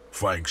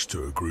 thanks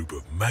to a group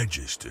of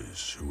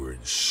magisters who were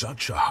in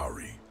such a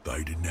hurry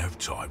they didn't have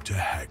time to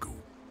haggle.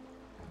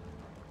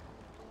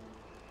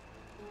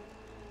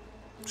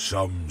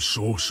 Some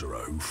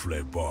sorcerer who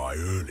fled by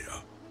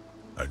earlier,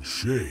 and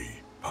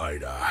she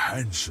paid a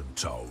handsome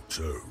toll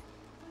too.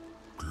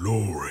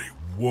 Glory,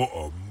 what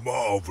a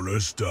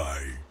marvellous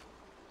day!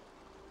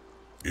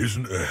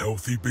 Isn't a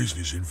healthy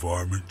business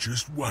environment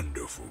just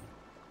wonderful?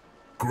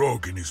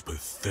 Grog and his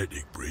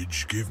pathetic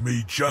bridge give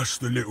me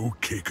just the little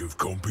kick of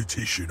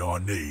competition I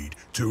need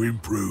to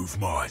improve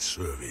my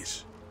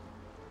service.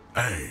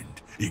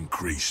 And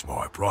increase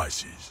my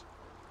prices.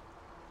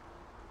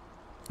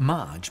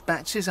 Marge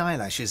bats his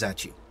eyelashes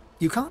at you.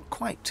 You can't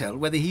quite tell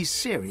whether he's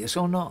serious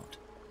or not.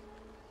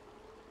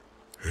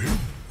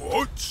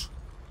 What?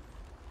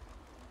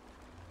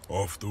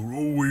 After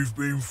all we've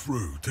been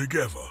through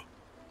together?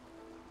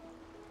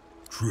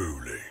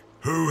 Truly,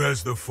 who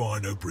has the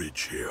finer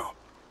bridge here?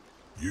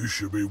 You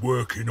should be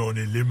working on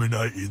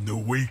eliminating the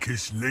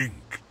weakest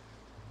link.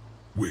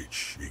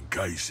 Which, in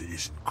case it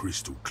isn't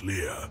crystal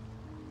clear,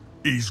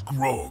 is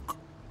Grog.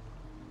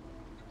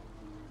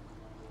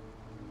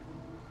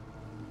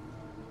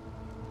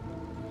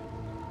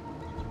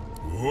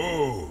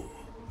 Whoa,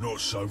 not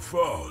so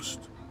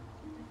fast.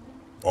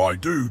 I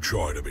do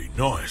try to be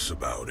nice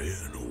about it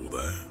and all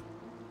that,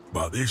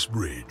 but this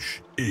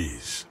bridge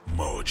is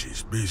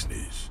Marge's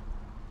business.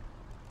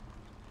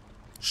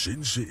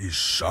 Since it is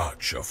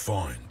such a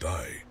fine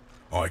day,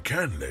 I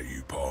can let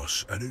you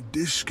pass at a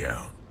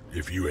discount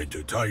if you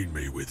entertain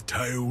me with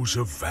tales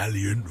of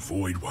valiant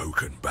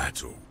voidwoken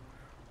battle.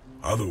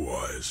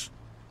 Otherwise,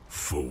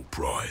 full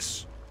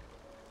price.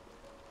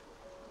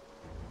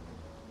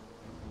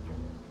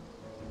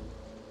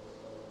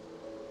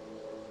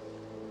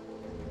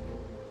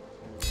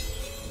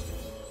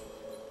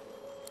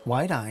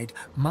 Wide-eyed,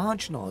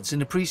 Marge nods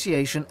in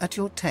appreciation at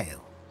your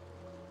tale.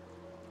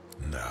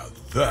 Now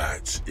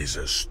that is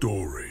a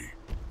story.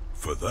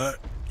 For that,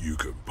 you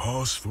can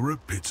pass for a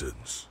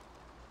pittance.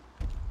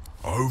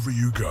 Over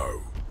you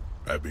go,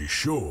 and be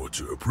sure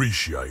to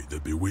appreciate the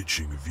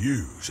bewitching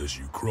views as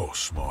you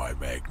cross my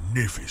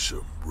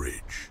magnificent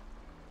bridge.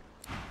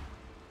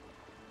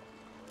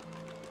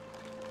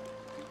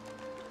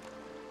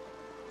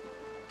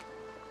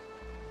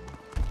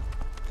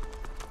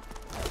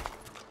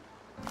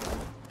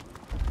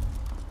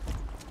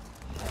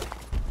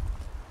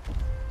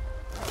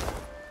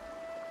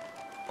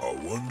 I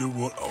wonder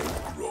what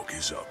old Grog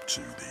is up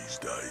to these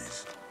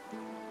days.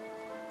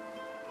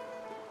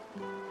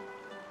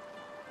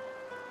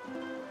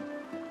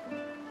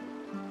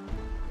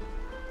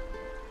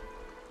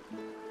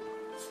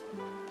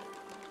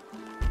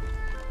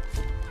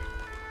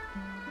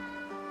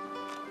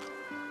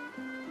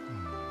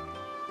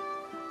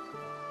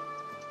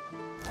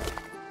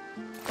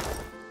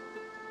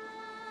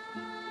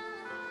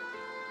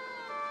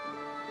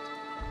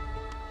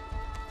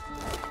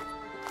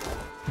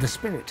 The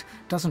spirit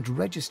doesn't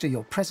register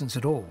your presence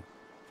at all.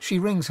 She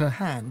wrings her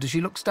hand as she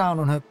looks down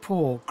on her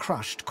poor,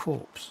 crushed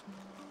corpse.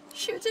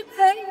 Should have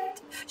paid.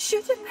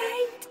 Should have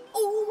paid.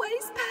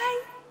 Always pay.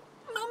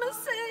 Mama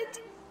said,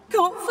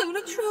 can't fool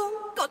a troll.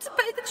 Got to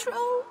pay the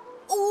troll.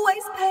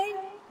 Always pay.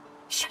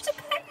 Should have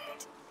paid.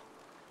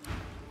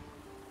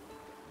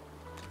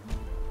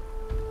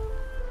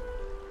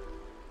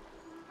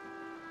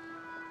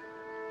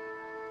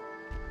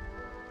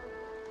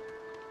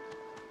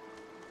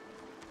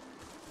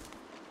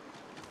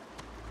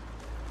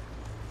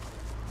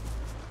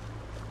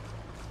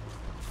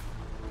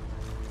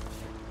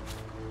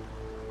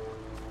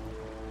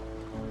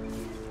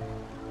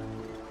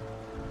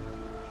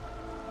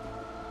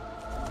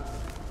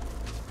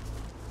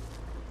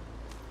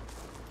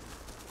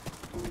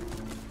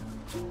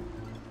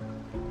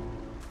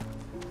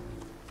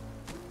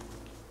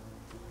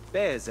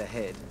 Bears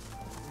ahead.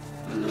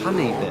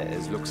 Honey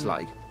bears, looks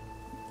like.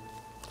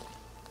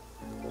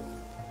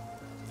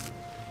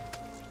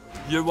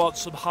 You want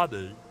some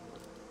honey?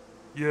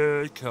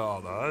 You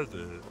can't have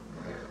it.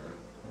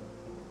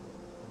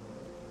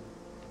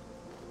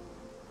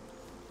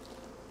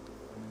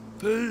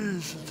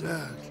 Bees are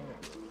dead.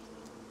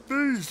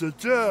 Bees are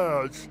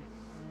dead.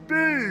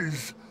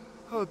 Bees!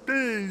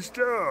 Bees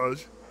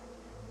dead.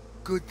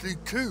 Good thing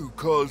too,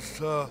 'cause,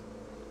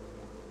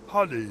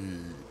 honey.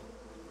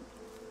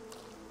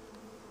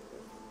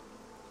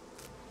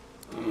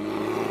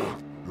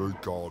 You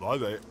can't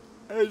have it.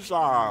 It's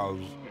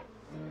ours.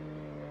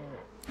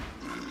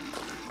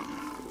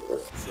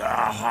 The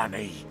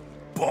honey,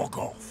 bog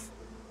off.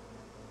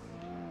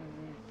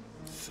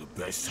 The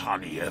Best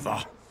honey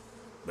ever.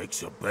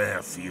 Makes a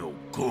bear feel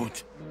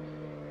good.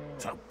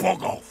 So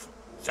bog off,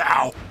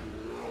 Sal!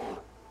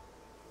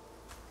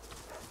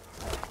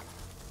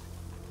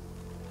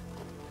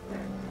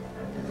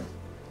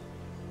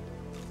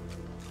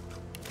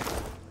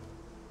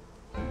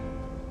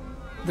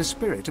 The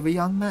spirit of a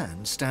young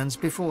man stands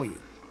before you.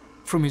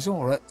 From his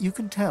aura, you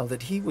can tell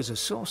that he was a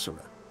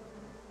sorcerer.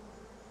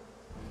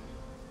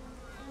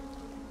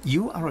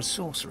 You are a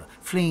sorcerer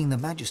fleeing the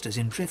Magisters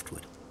in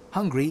Driftwood.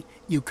 Hungry,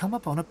 you come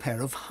upon a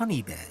pair of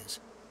honey bears.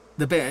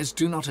 The bears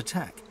do not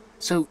attack,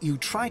 so you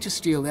try to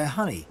steal their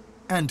honey,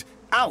 and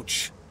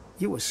ouch!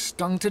 You are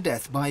stung to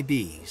death by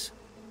bees.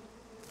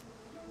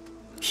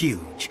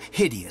 Huge,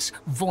 hideous,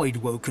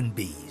 void-woken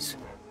bees.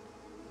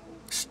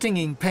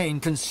 Stinging pain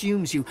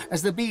consumes you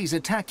as the bees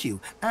attack you,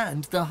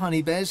 and the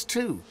honey bears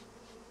too.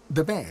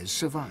 The bears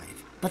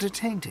survive, but are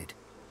tainted.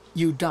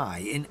 You die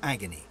in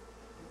agony.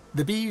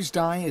 The bees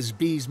die as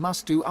bees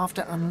must do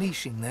after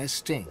unleashing their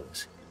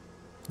stings.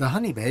 The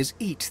honey bears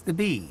eat the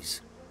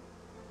bees.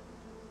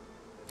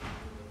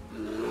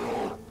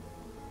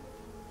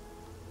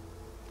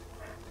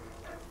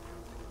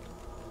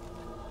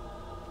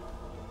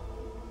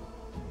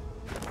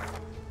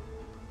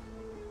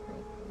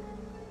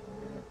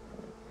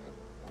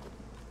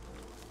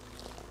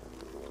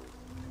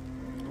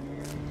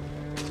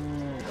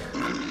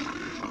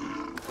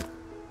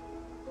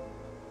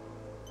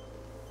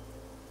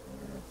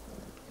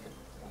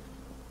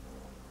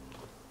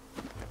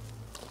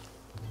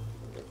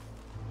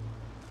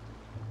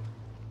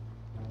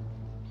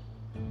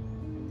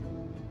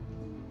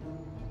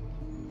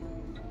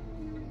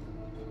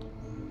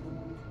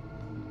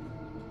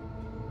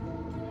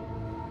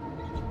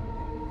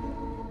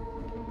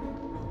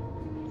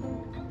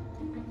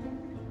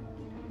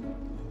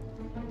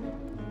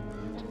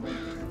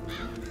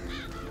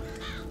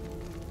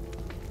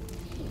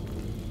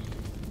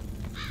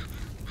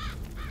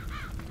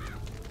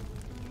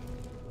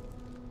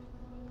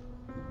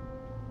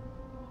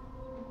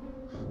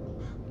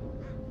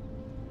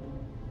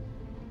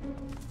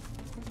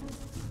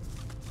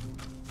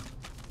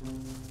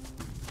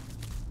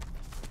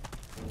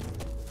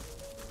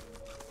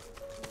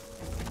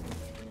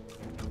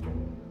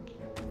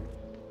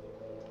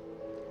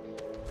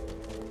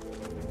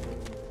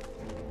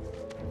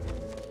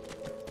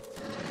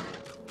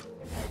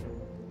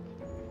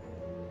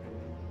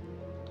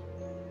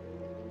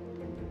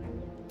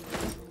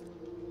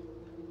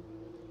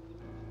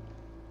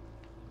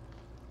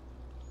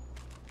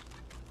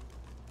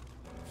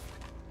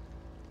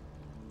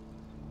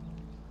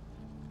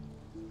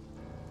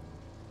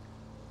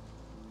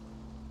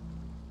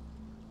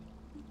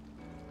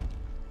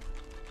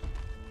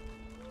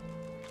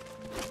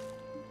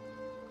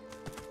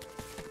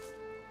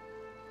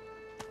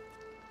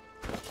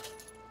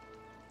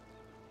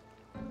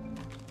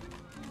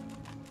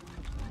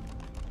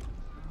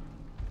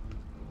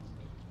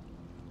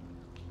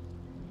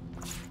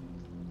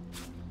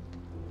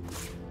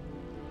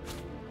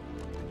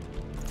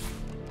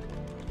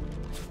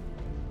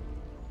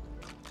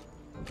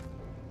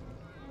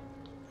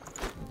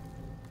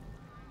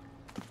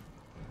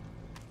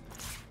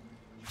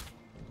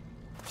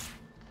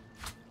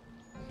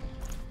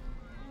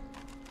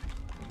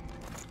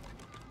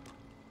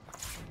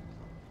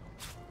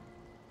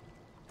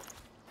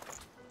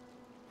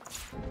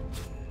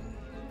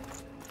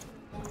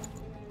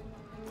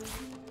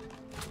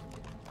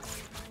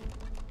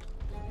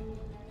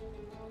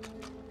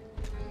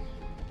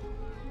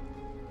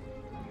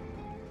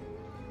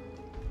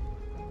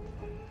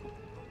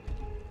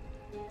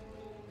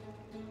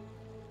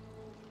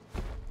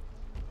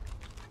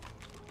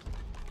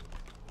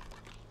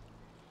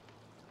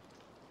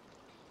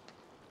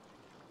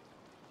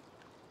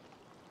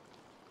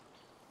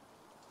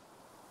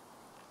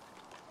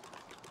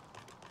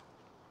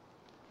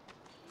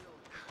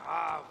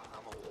 Carve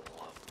them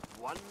all,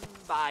 one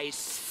by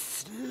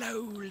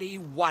slowly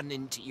one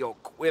into your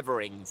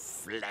quivering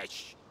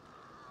flesh.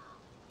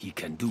 He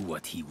can do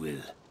what he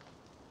will.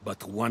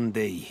 But one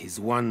day his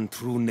one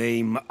true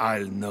name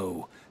I'll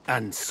know,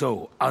 and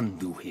so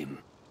undo him.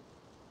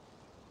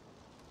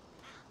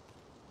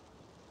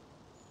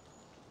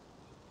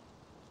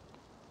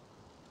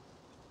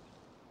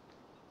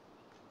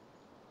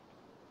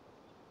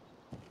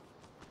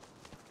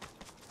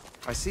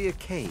 I see a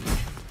cage,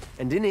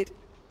 and in it,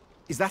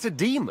 is that a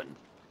demon?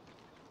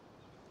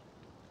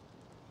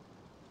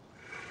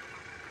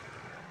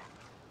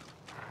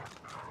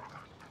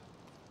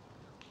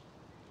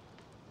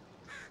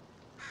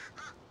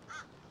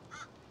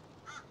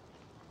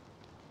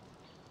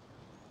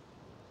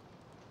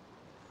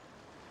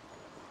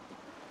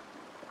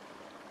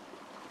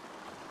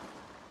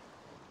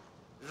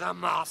 The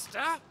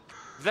Master?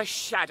 The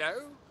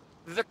Shadow?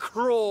 The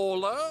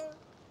Crawler?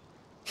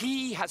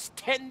 He has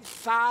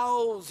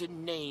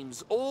 10,000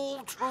 names,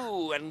 all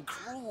true and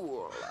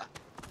cruel.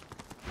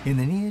 In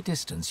the near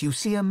distance, you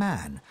see a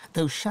man,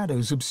 though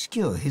shadows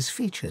obscure his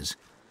features.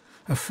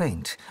 A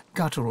faint,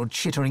 guttural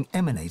chittering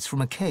emanates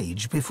from a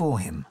cage before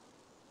him.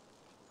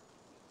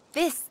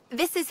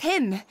 This is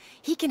him.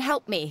 He can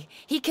help me.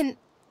 He can...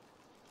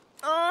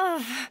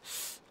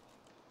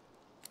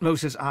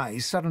 Losa's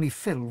eyes suddenly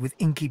fill with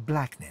inky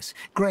blackness.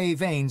 Grey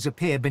veins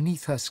appear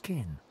beneath her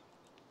skin.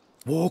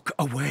 Walk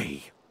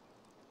away.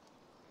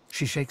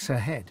 She shakes her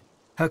head.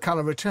 Her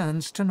color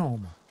returns to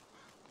normal.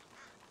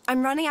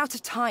 I'm running out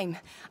of time.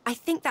 I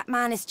think that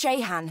man is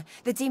Jehan,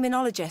 the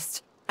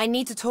demonologist. I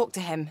need to talk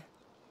to him.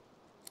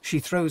 She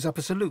throws up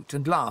a salute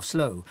and laughs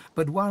low,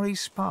 but worry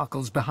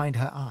sparkles behind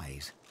her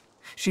eyes.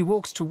 She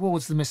walks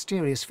towards the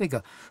mysterious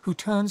figure, who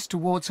turns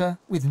towards her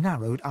with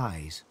narrowed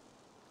eyes.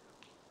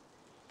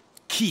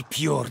 Keep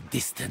your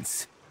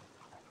distance.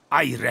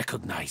 I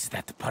recognize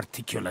that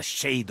particular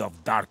shade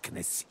of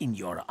darkness in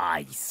your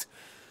eyes.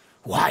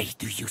 Why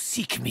do you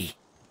seek me?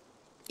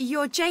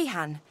 You're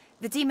Jehan,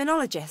 the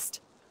demonologist.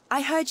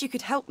 I heard you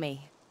could help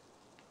me.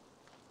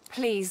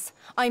 Please,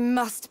 I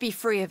must be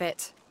free of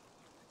it.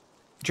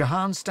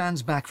 Jahan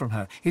stands back from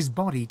her, his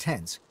body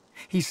tense.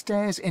 He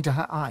stares into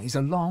her eyes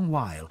a long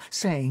while,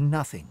 saying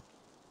nothing.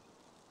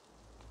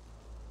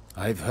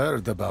 I've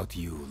heard about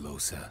you,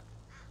 Losa.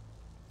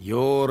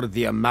 You're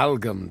the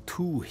amalgam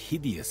too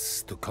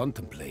hideous to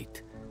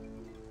contemplate.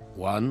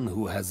 One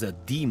who has a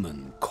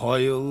demon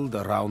coiled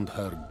around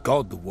her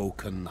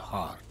god-woken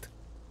heart.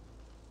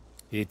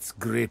 Its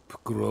grip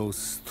grows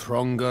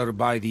stronger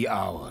by the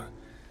hour.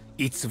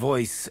 Its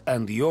voice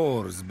and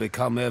yours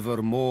become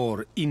ever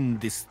more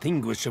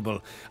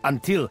indistinguishable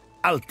until,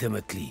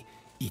 ultimately,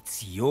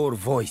 it's your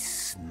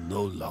voice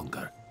no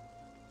longer.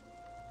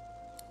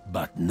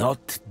 But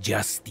not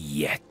just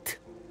yet.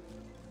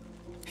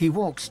 He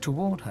walks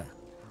toward her.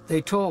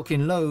 They talk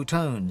in low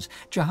tones.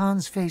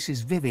 Jahan's face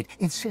is vivid,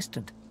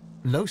 insistent.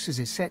 Losa's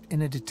is set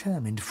in a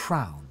determined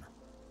frown.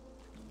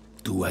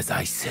 Do as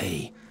I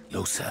say,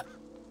 Losa.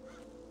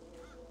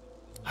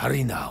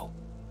 Hurry now.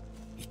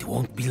 It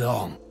won't be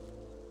long.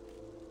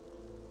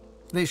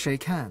 They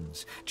shake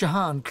hands,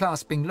 Jahan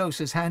clasping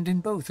Losa's hand in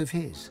both of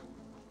his.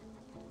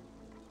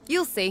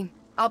 You'll see.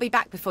 I'll be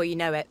back before you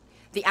know it.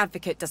 The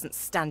Advocate doesn't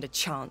stand a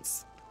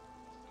chance.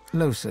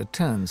 Losa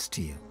turns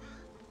to you.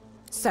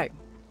 So,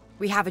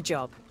 we have a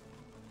job.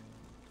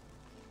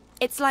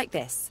 It's like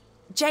this.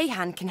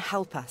 Jehan can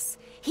help us.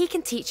 He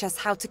can teach us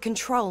how to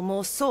control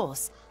more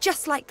Source,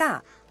 just like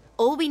that.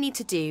 All we need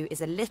to do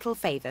is a little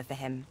favor for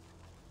him.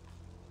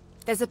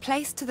 There's a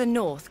place to the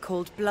north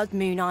called Blood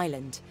Moon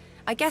Island.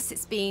 I guess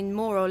it's been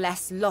more or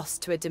less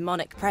lost to a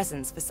demonic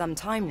presence for some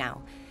time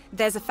now.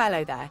 There's a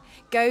fellow there,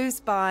 goes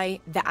by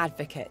the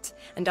Advocate,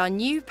 and our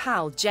new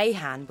pal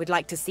Jehan would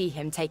like to see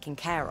him taken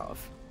care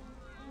of.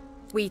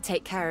 We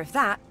take care of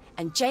that,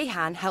 and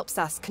Jehan helps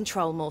us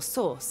control more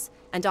Source,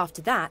 and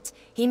after that,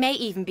 he may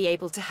even be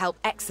able to help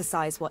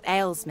exorcise what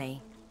ails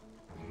me.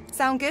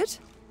 Sound good?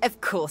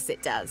 Of course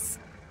it does.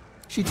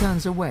 She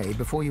turns away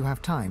before you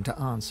have time to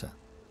answer.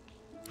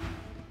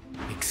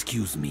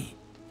 Excuse me.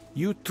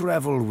 You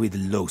travel with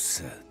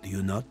Losa, do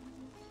you not?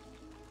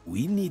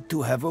 We need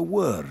to have a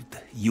word,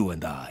 you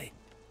and I.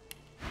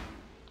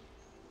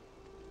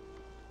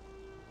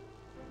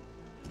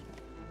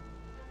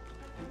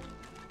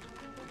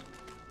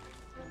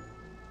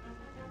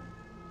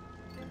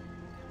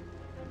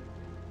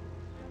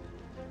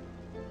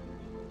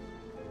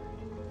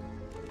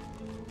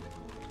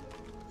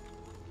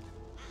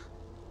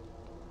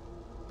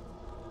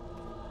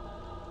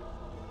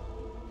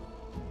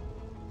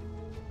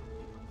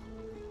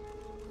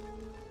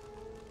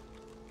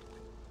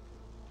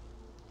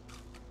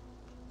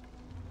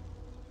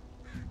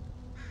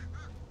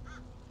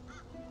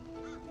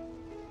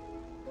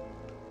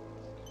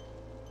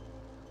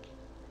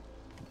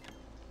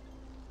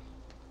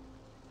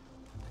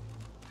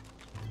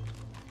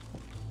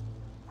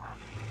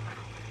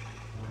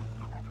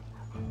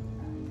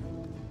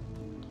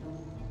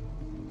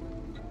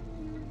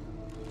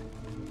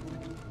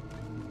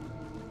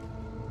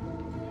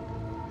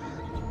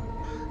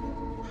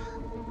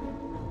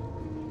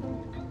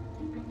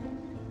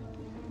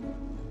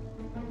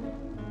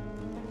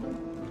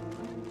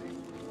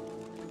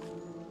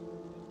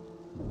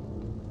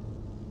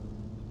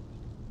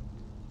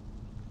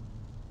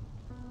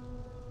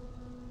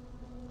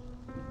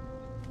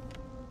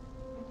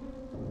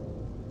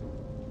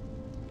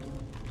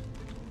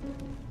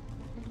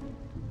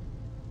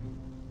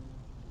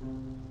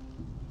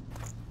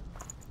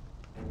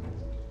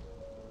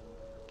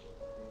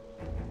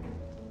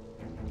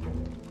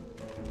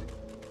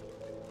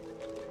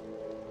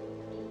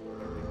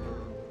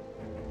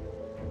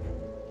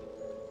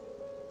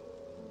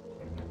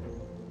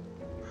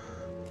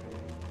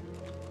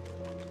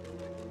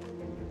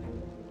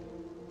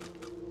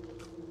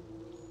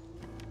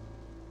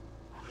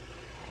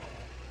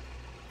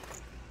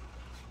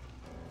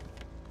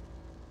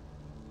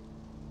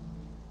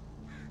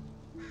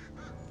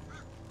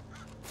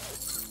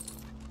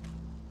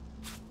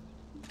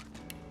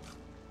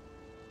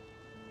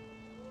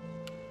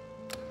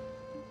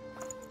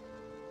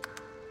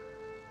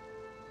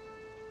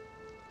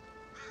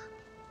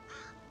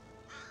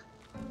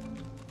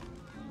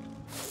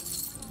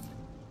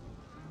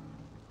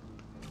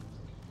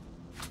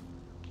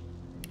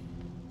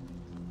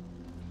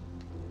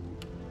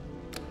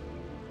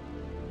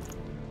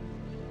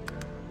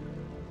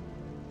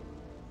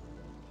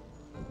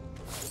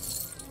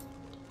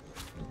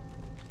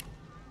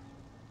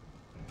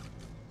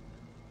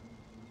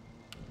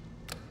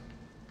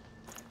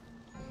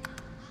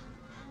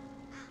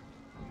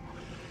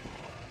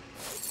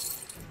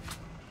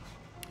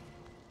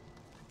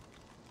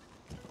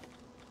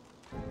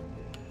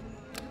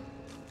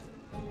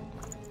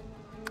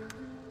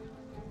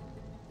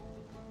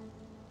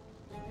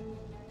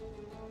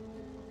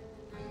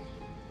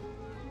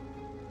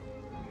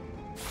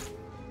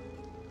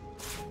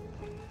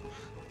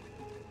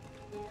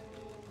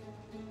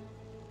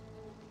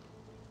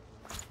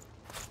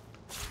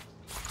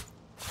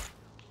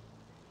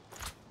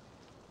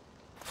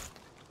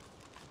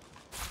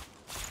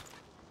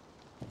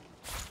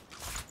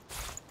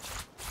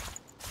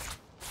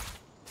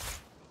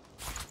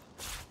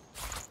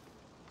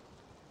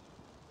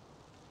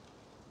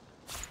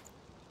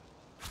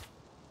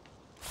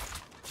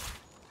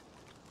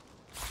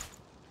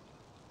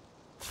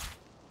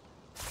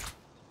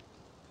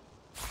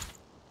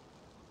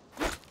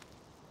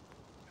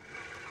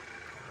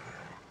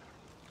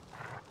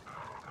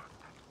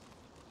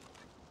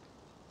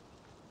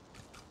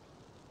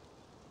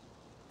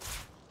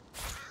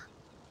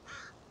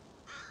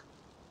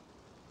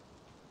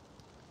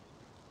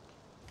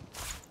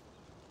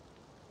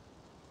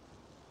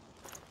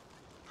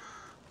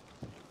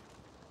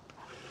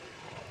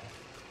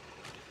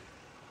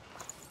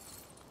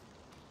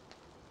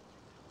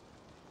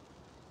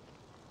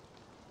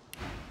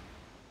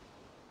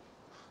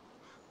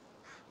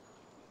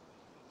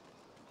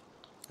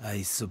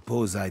 I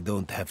suppose I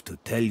don't have to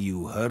tell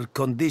you her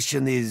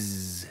condition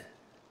is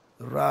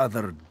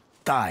rather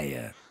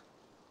dire.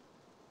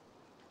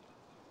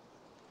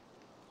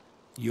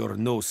 You're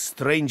no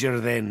stranger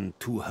then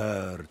to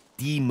her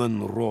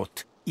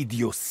demon-wrought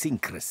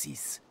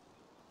idiosyncrasies.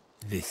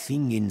 The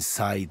thing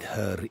inside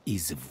her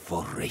is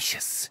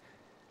voracious.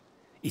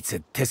 It's a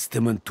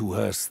testament to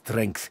her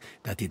strength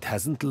that it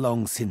hasn't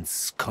long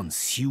since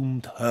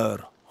consumed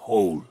her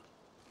whole.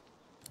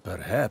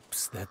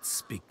 Perhaps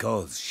that's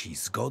because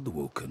she's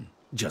God-woken,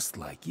 just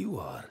like you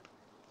are.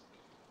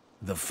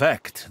 The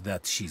fact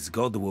that she's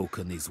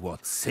God-woken is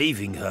what's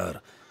saving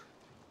her,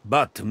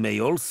 but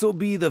may also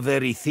be the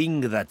very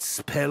thing that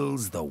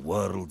spells the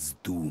world's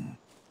doom.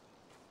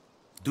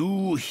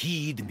 Do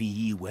heed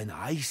me when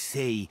I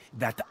say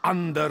that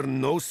under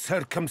no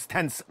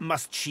circumstance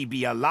must she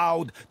be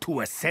allowed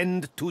to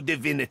ascend to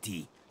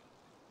divinity.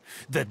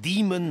 The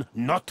demon,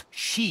 not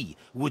she,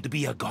 would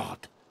be a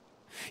god.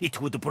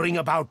 It would bring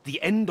about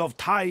the end of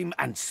time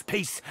and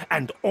space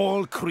and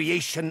all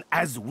creation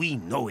as we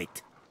know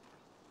it.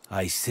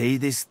 I say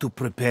this to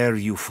prepare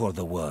you for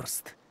the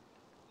worst.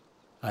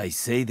 I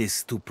say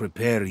this to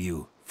prepare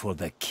you for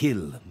the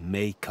kill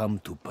may come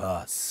to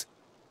pass.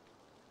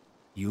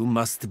 You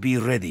must be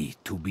ready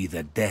to be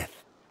the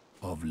death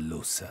of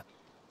Lousa.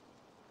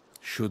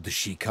 Should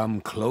she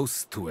come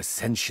close to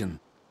ascension,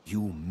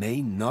 you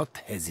may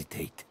not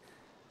hesitate.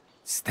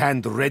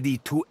 Stand ready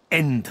to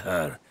end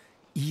her,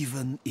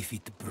 even if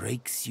it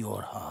breaks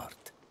your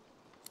heart.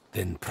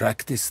 Then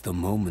practice the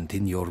moment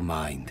in your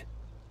mind,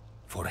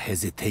 for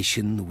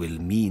hesitation will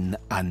mean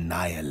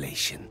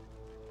annihilation.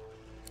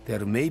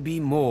 There may be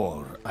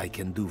more I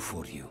can do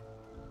for you.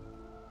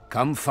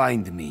 Come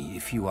find me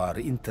if you are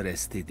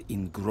interested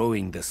in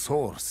growing the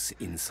source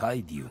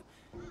inside you.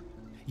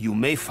 You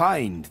may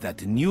find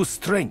that new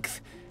strength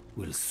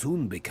will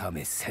soon become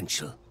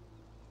essential.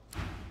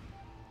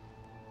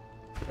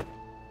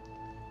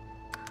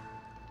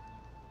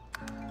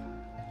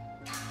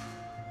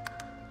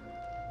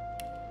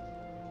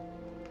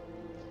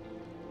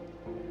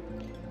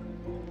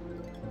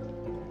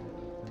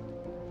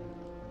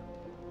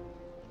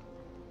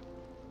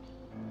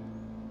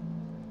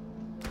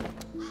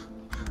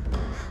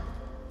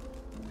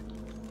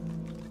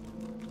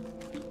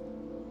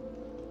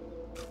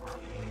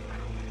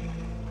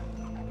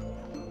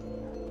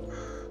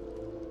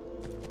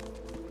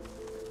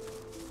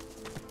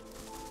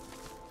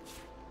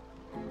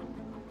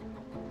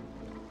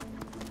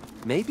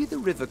 Maybe the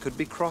river could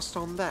be crossed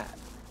on that.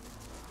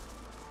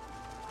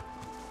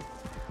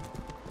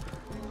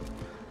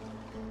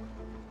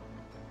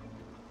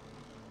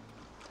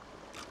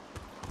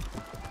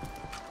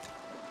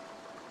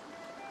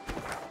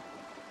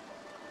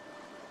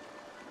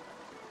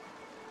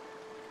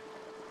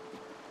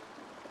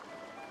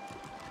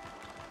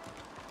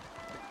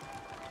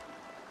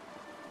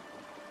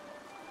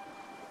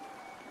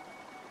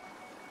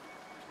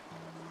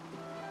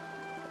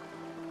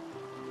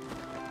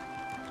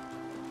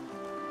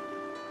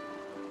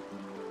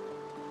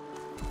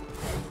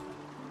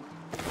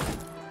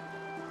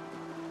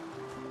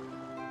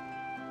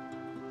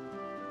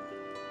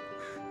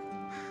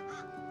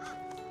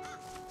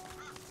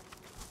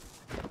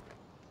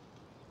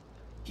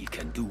 He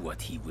can do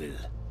what he will.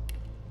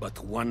 But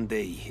one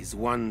day his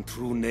one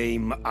true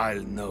name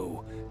I'll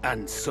know,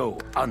 and so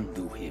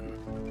undo him.